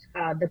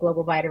the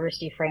Global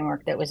Biodiversity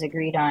Framework that was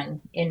agreed on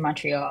in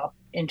Montreal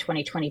in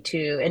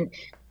 2022. And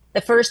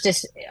the first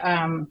is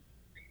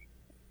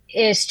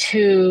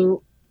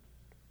to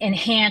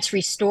enhance,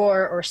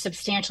 restore, or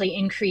substantially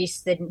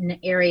increase the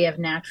area of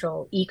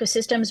natural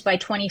ecosystems by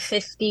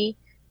 2050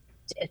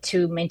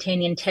 to maintain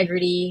the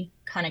integrity,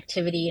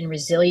 connectivity, and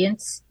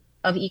resilience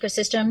of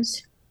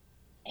ecosystems,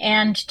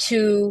 and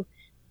to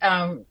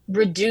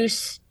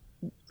reduce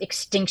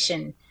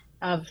extinction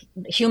of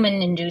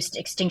human-induced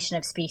extinction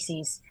of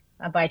species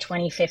by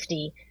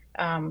 2050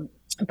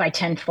 by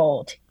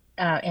tenfold,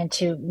 and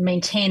to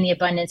maintain the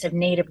abundance of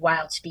native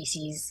wild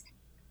species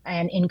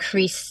and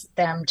increase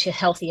them to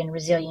healthy and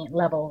resilient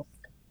levels,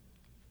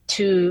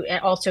 to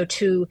also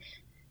to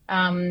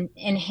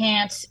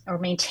enhance or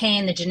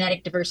maintain the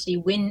genetic diversity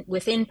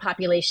within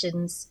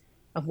populations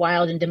of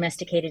wild and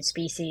domesticated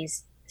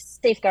species,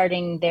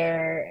 safeguarding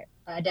their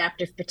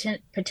adaptive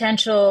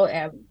potential.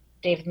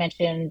 Dave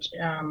mentioned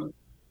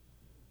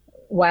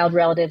wild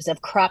relatives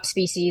of crop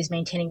species,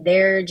 maintaining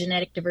their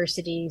genetic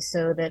diversity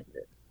so that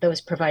those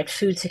provide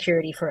food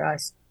security for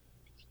us.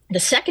 The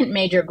second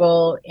major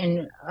goal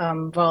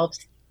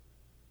involves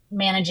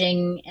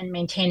managing and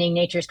maintaining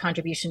nature's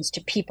contributions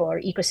to people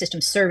or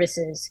ecosystem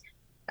services,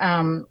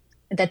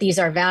 that these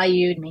are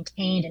valued,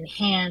 maintained,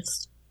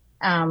 enhanced.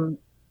 And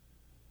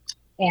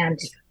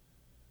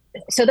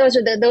so those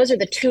are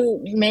the two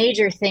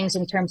major things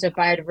in terms of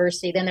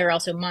biodiversity. Then there are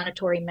also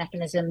monitoring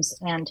mechanisms,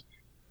 and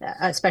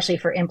especially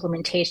for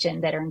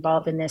implementation, that are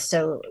involved in this.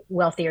 So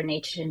wealthier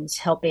nations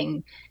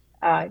helping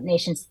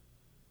nations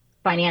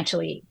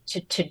financially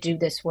to do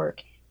this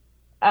work.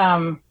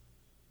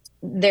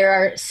 There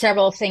are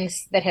several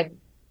things that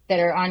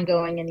are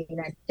ongoing in the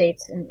United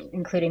States,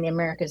 including the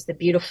Americas. The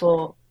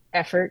beautiful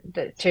effort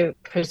to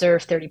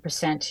preserve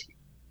 30%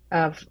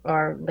 of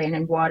our land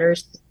and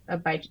waters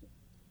by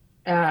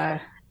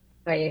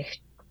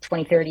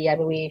 2030, I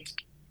believe,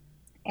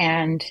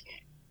 and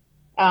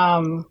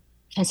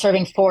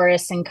conserving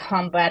forests and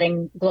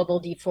combating global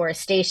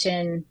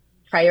deforestation,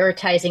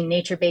 prioritizing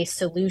nature-based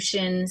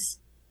solutions,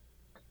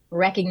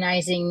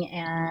 recognizing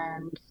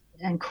and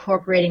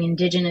incorporating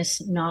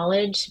indigenous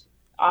knowledge.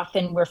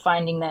 Often we're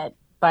finding that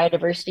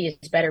biodiversity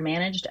is better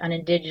managed on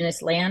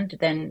indigenous land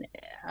than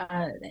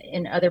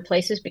in other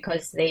places,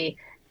 because they're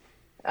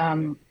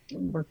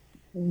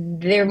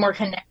more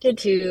connected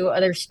to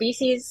other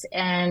species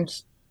and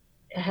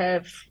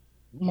have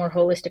more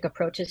holistic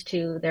approaches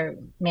to their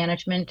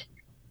management.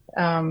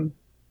 And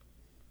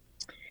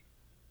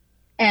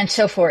and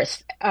so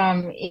forth.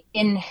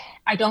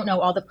 I don't know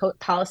all the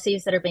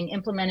policies that are being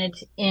implemented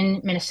in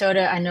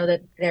Minnesota. I know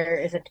that there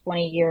is a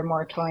 20-year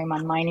moratorium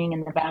on mining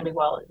in the Boundary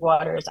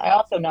Waters. I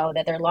also know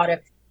that there are a lot of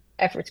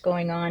efforts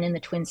going on in the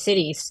Twin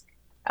Cities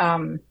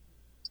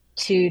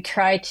to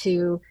try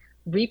to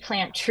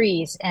replant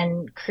trees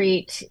and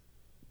create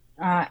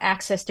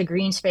access to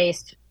green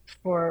space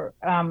for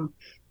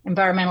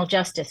environmental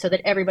justice, so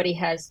that everybody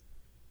has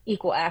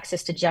equal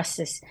access to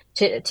justice,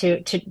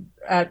 to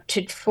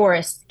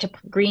forests, to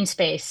green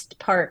space, to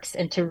parks,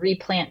 and to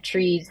replant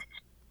trees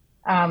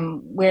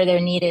where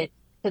they're needed.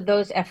 So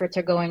those efforts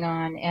are going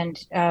on,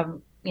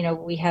 and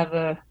we have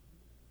a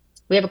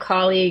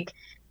colleague,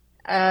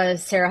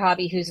 Sarah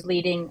Hobby, who's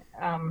leading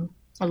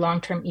a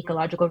long-term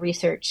ecological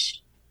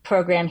research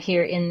program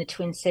here in the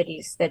Twin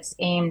Cities that's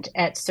aimed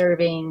at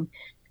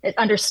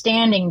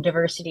understanding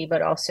diversity,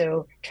 but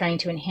also trying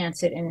to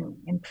enhance it and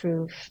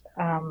improve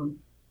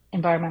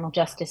environmental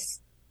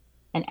justice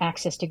and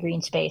access to green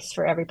space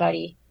for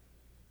everybody.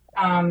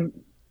 And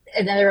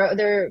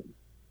then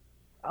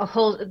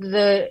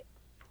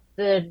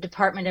the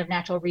Department of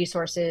Natural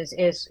Resources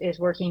is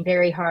working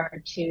very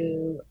hard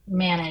to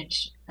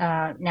manage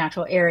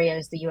natural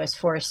areas. The U.S.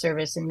 Forest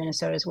Service in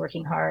Minnesota is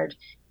working hard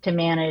to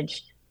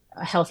manage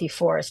a healthy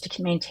forest,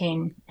 to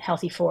maintain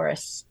healthy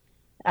forests.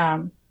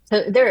 So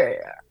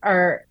there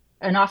are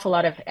an awful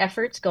lot of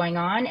efforts going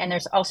on, and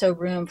there's also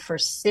room for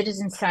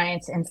citizen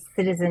science and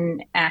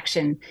citizen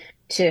action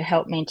to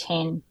help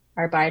maintain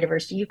our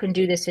biodiversity. You can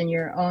do this in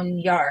your own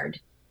yard,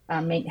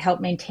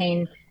 help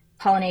maintain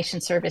pollination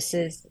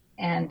services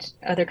and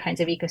other kinds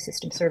of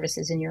ecosystem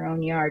services in your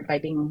own yard by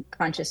being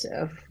conscious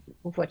of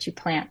what you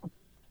plant.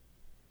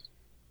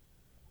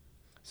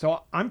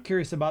 So I'm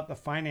curious about the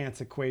finance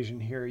equation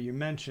here. You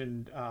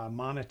mentioned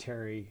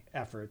monetary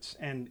efforts,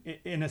 and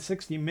in a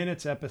 60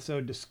 Minutes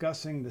episode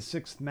discussing the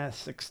 6th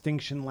mass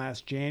extinction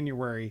last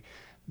January,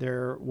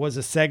 there was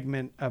a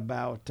segment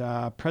about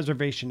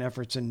preservation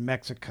efforts in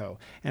Mexico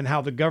and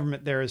how the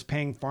government there is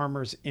paying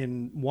farmers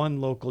in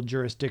one local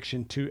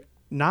jurisdiction to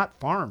not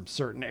farm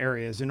certain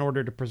areas in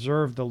order to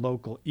preserve the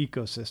local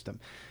ecosystem.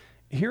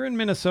 Here in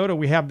Minnesota,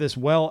 we have this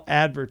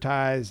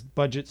well-advertised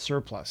budget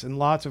surplus and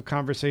lots of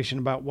conversation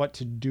about what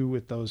to do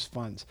with those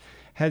funds.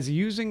 Has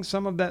using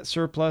some of that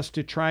surplus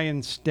to try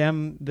and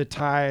stem the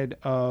tide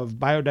of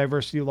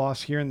biodiversity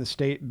loss here in the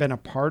state been a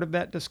part of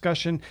that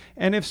discussion?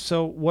 And if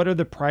so, what are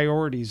the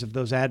priorities of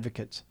those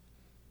advocates?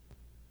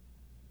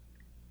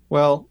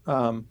 Well,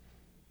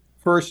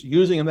 first,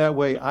 using them that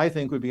way, I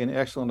think would be an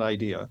excellent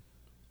idea.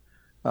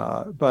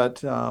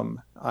 But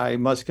I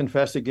must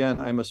confess again,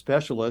 I'm a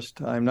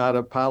specialist. I'm not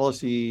a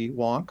policy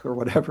wonk or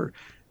whatever,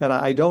 and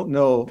I don't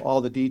know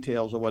all the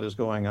details of what is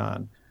going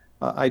on.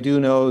 I do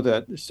know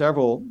that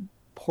several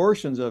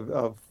portions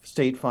of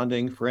state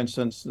funding, for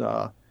instance,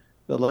 the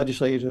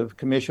Legislative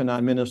Commission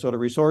on Minnesota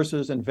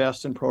Resources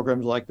invests in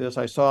programs like this.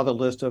 I saw the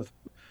list of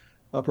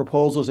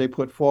proposals they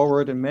put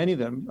forward, and many of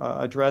them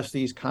address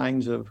these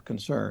kinds of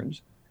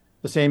concerns.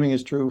 The same thing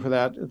is true for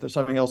that. There's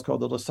something else called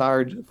the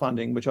Lessard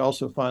funding, which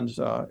also funds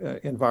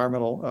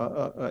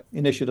environmental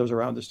initiatives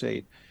around the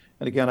state.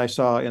 And again, I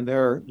saw in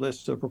their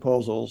list of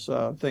proposals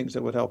things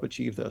that would help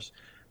achieve this.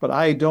 But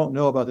I don't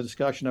know about the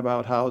discussion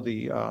about how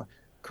the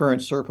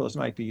current surplus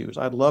might be used.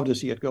 I'd love to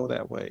see it go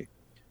that way.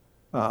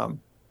 In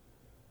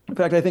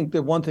fact, I think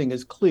that one thing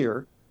is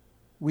clear.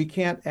 We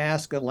can't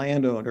ask a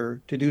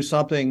landowner to do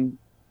something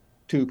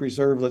to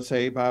preserve, let's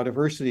say,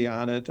 biodiversity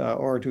on it,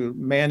 or to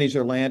manage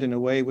their land in a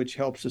way which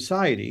helps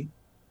society,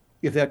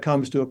 if that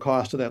comes to a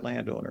cost to that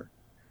landowner.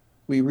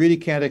 We really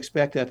can't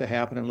expect that to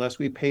happen unless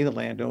we pay the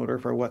landowner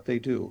for what they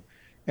do.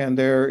 And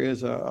there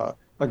is a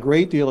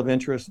great deal of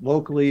interest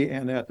locally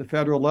and at the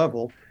federal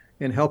level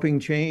in helping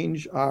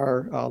change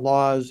our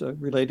laws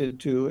related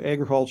to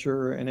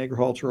agriculture and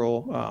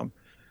agricultural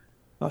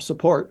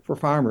support for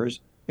farmers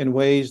in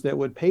ways that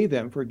would pay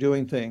them for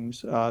doing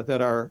things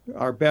that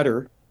are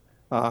better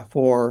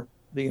for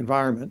the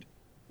environment,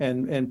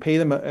 and pay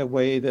them a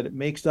way that it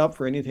makes up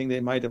for anything they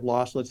might have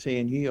lost, let's say,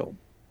 in yield.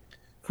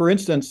 For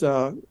instance,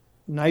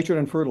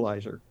 nitrogen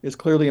fertilizer is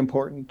clearly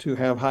important to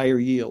have higher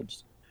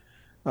yields.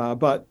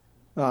 But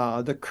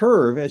the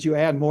curve, as you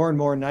add more and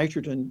more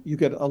nitrogen, you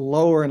get a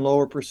lower and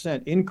lower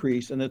percent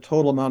increase in the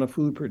total amount of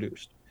food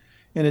produced.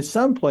 And at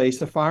some place,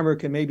 the farmer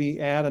can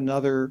maybe add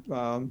another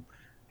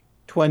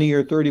 20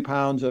 or 30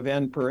 pounds of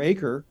N per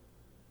acre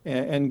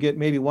and get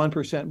maybe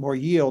 1% more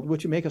yield,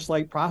 which would make a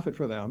slight profit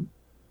for them.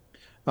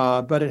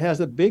 But it has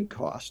a big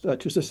cost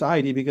to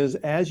society, because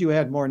as you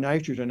add more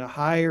nitrogen, a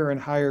higher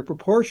and higher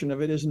proportion of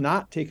it is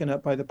not taken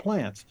up by the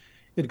plants.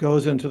 It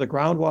goes into the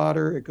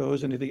groundwater, it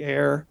goes into the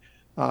air,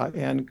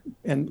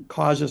 and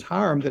causes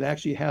harm that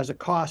actually has a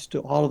cost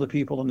to all of the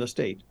people in the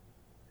state.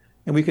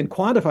 And we can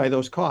quantify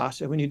those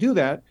costs. And when you do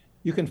that,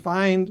 you can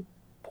find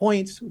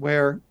points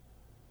where,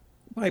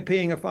 by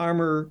paying a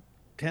farmer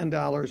 $10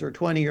 or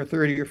 $20 or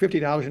 $30 or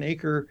 $50 an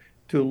acre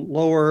to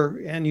lower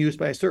N use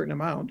by a certain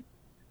amount,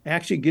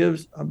 actually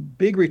gives a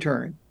big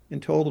return in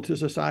total to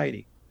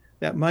society.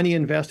 that money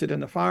invested in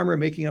the farmer,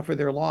 making up for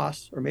their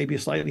loss, or maybe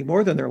slightly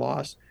more than their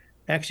loss,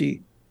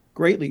 actually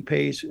greatly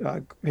pays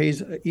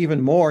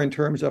even more in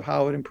terms of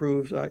how it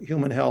improves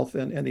human health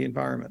and the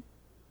environment.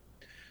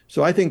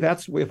 So I think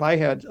that's, if I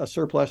had a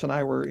surplus and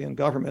I were in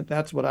government,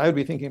 that's what I would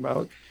be thinking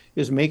about,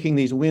 is making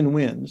these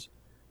win-wins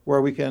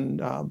where we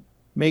can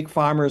make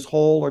farmers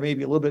whole, or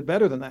maybe a little bit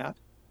better than that,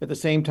 at the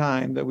same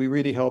time that we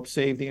really help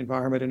save the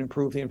environment and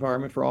improve the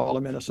environment for all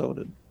of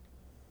Minnesota.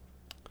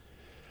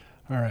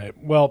 All right.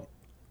 Well,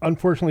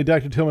 unfortunately,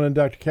 Dr. Tilman and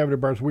Dr.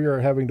 Cavender-Bares, we are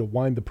having to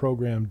wind the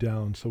program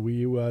down. So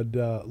we would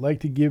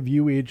like to give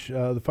you each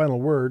the final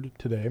word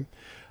today.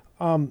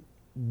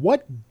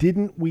 What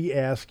didn't we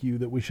ask you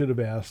that we should have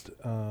asked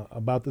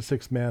about the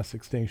sixth mass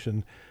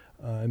extinction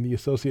and the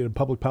associated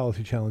public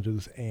policy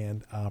challenges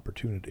and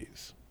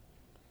opportunities?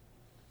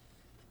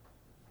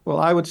 Well,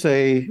 I would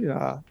say,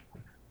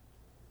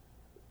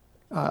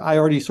 I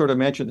already sort of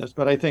mentioned this,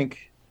 but I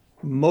think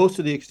most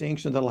of the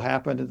extinctions that will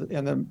happen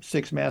in the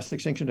sixth mass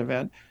extinction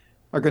event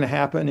are going to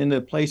happen in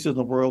the places in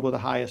the world with the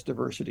highest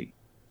diversity.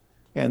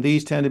 And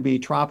these tend to be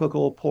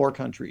tropical, poor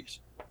countries.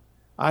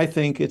 I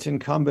think it's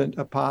incumbent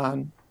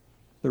upon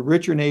the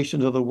richer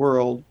nations of the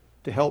world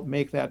to help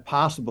make that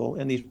possible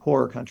in these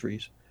poorer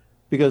countries,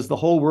 because the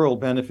whole world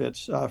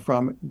benefits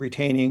from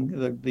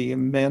retaining the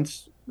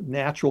immense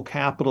natural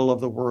capital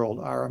of the world,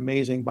 our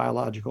amazing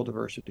biological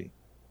diversity.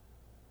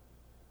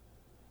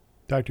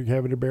 Dr.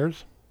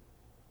 Cavender-Bares?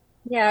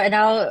 Yeah, and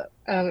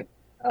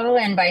I'll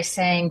end by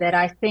saying that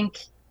I think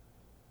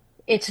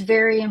it's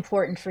very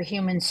important for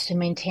humans to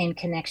maintain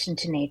connection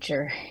to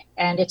nature,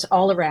 and it's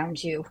all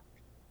around you.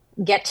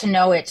 Get to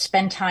know it,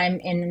 spend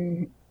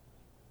time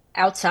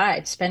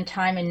outside, spend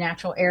time in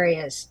natural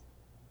areas,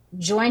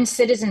 join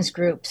citizens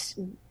groups,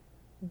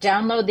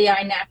 download the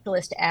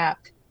iNaturalist app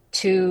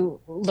to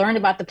learn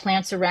about the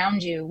plants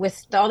around you.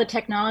 With all the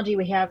technology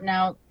we have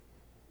now,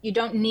 you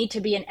don't need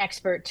to be an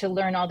expert to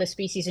learn all the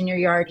species in your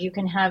yard. You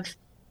can have,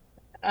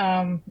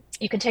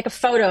 you can take a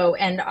photo,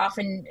 and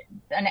often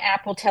an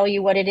app will tell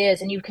you what it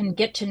is, and you can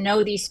get to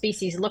know these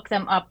species, look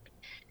them up,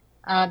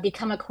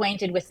 become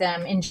acquainted with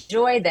them,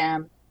 enjoy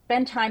them,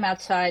 spend time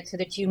outside so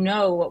that you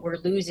know what we're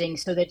losing,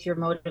 so that you're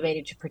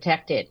motivated to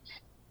protect it,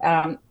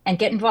 and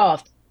get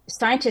involved.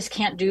 Scientists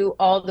can't do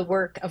all the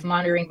work of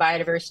monitoring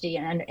biodiversity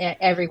and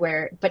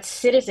everywhere, but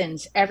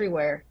citizens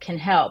everywhere can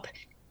help.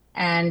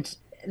 And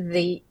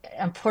the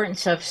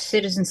importance of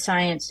citizen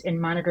science in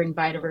monitoring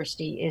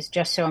biodiversity is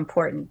just so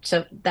important.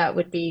 So that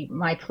would be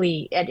my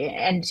plea.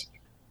 And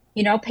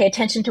you know, pay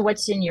attention to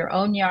what's in your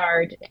own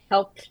yard.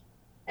 Help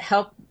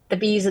the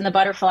bees and the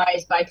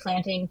butterflies by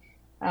planting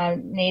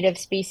native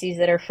species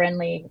that are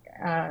friendly,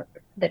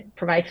 that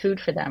provide food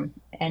for them,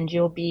 and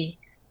you'll be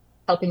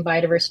helping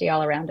biodiversity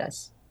all around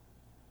us.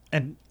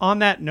 And on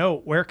that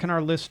note, where can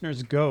our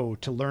listeners go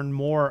to learn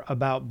more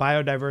about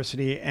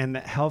biodiversity and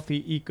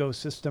healthy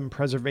ecosystem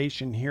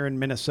preservation here in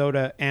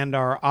Minnesota, and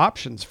our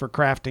options for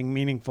crafting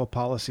meaningful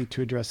policy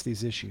to address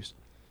these issues?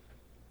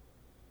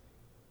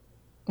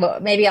 Well,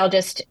 maybe I'll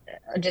just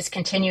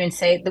continue and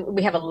say that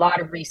we have a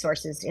lot of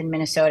resources in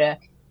Minnesota,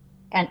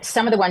 and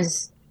some of the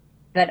ones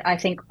that I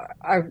think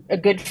are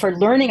good for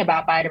learning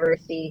about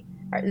biodiversity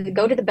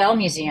go to the Bell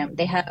Museum.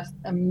 They have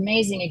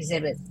amazing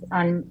exhibits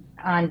on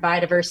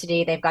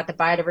biodiversity. They've got the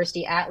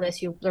Biodiversity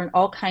Atlas. You learn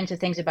all kinds of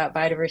things about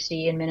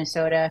biodiversity in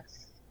Minnesota.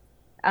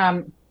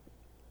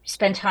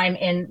 Spend time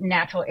in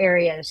natural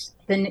areas.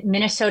 The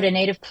Minnesota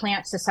Native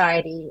Plant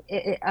Society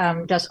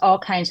does all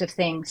kinds of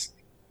things.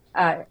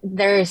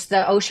 There's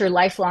the Osher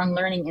Lifelong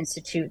Learning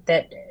Institute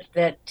that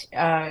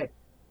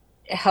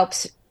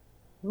helps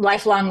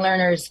lifelong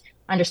learners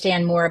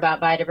understand more about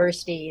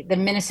biodiversity. The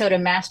Minnesota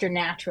Master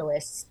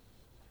Naturalists,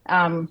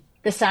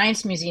 the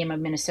Science Museum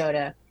of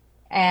Minnesota,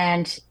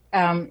 and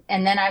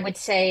then I would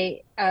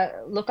say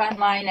look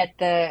online at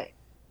the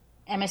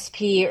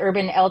MSP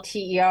Urban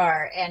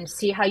LTER and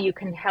see how you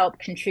can help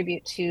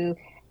contribute to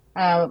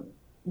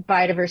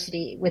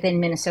biodiversity within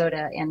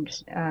Minnesota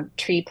and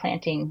tree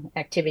planting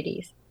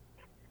activities.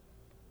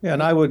 Yeah,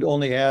 and I would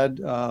only add,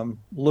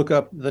 look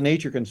up the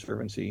Nature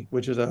Conservancy,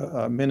 which is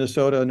a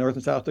Minnesota, North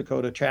and South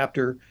Dakota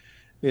chapter,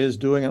 is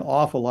doing an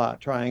awful lot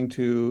trying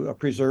to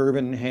preserve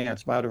and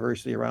enhance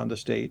biodiversity around the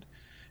state.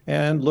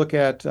 And look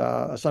at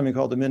something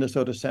called the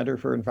Minnesota Center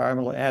for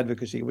Environmental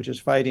Advocacy, which is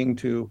fighting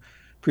to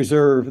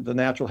preserve the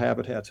natural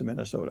habitats of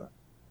Minnesota.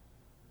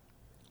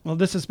 Well,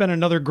 this has been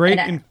another great...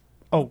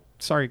 Oh,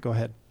 sorry, go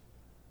ahead.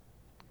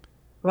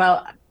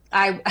 Well,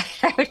 I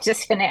was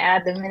just going to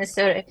add the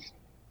Minnesota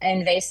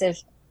Invasive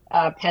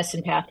Pests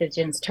and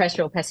Pathogens,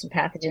 Terrestrial Pests and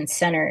Pathogens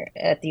Center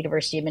at the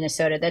University of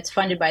Minnesota that's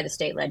funded by the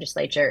state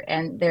legislature,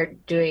 and they're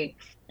doing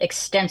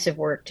extensive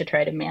work to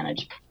try to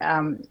manage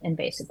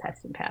invasive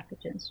pests and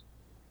pathogens.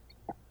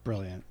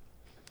 Brilliant.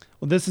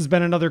 Well, this has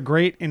been another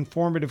great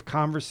informative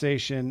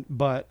conversation,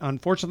 but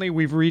unfortunately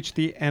we've reached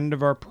the end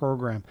of our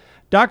program.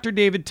 Dr.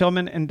 David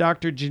Tilman and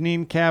Dr.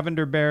 Jeannine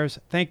Cavender-Bares,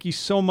 thank you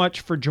so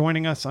much for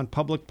joining us on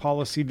Public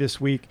Policy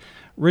this week.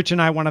 Rich and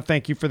I want to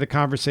thank you for the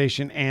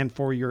conversation and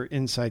for your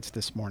insights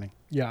this morning.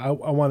 Yeah, I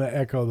want to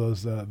echo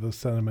those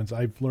sentiments.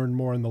 I've learned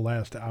more in the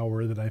last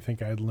hour than I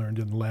think I had learned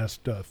in the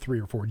last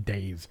 3 or 4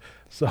 days.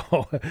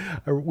 So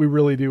we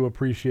really do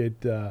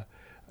appreciate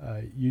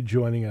you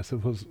joining us.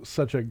 It was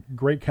such a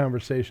great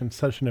conversation,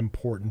 such an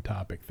important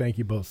topic. Thank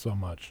you both so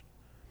much.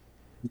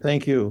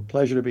 Thank you.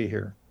 Pleasure to be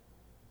here.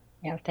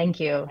 Yeah, thank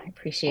you. I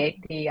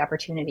appreciate the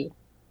opportunity.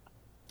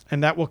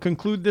 And that will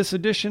conclude this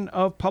edition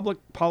of Public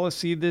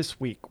Policy This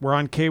Week. We're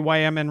on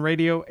KYMN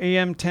Radio,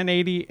 AM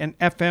 1080 and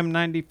FM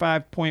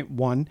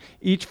 95.1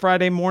 each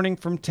Friday morning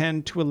from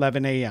 10 to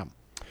 11 a.m.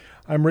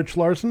 I'm Rich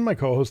Larson. My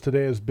co-host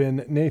today has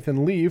been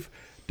Nathan Leaf.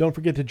 Don't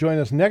forget to join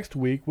us next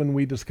week when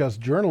we discuss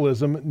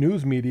journalism,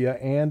 news media,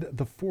 and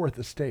the Fourth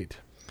Estate.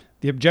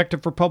 The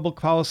objective for Public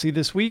Policy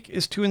This Week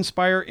is to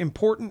inspire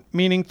important,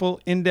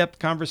 meaningful, in-depth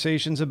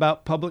conversations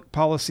about public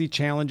policy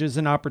challenges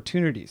and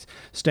opportunities,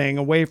 staying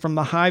away from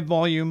the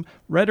high-volume,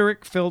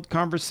 rhetoric-filled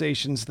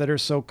conversations that are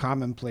so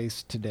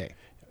commonplace today.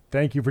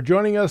 Thank you for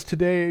joining us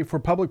today for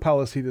Public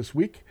Policy This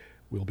Week.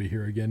 We'll be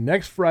here again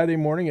next Friday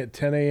morning at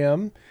 10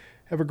 a.m.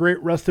 Have a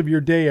great rest of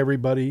your day,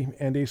 everybody,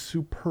 and a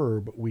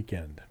superb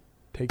weekend.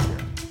 Take care.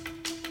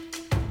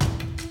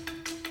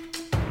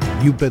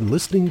 You've been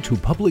listening to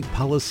Public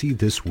Policy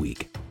This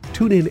Week.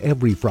 Tune in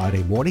every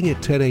Friday morning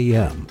at 10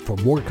 a.m. for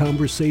more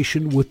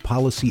conversation with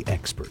policy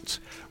experts.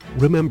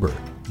 Remember,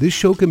 this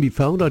show can be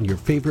found on your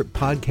favorite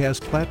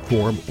podcast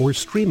platform or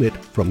stream it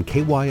from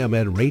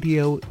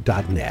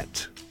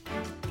kymnradio.net.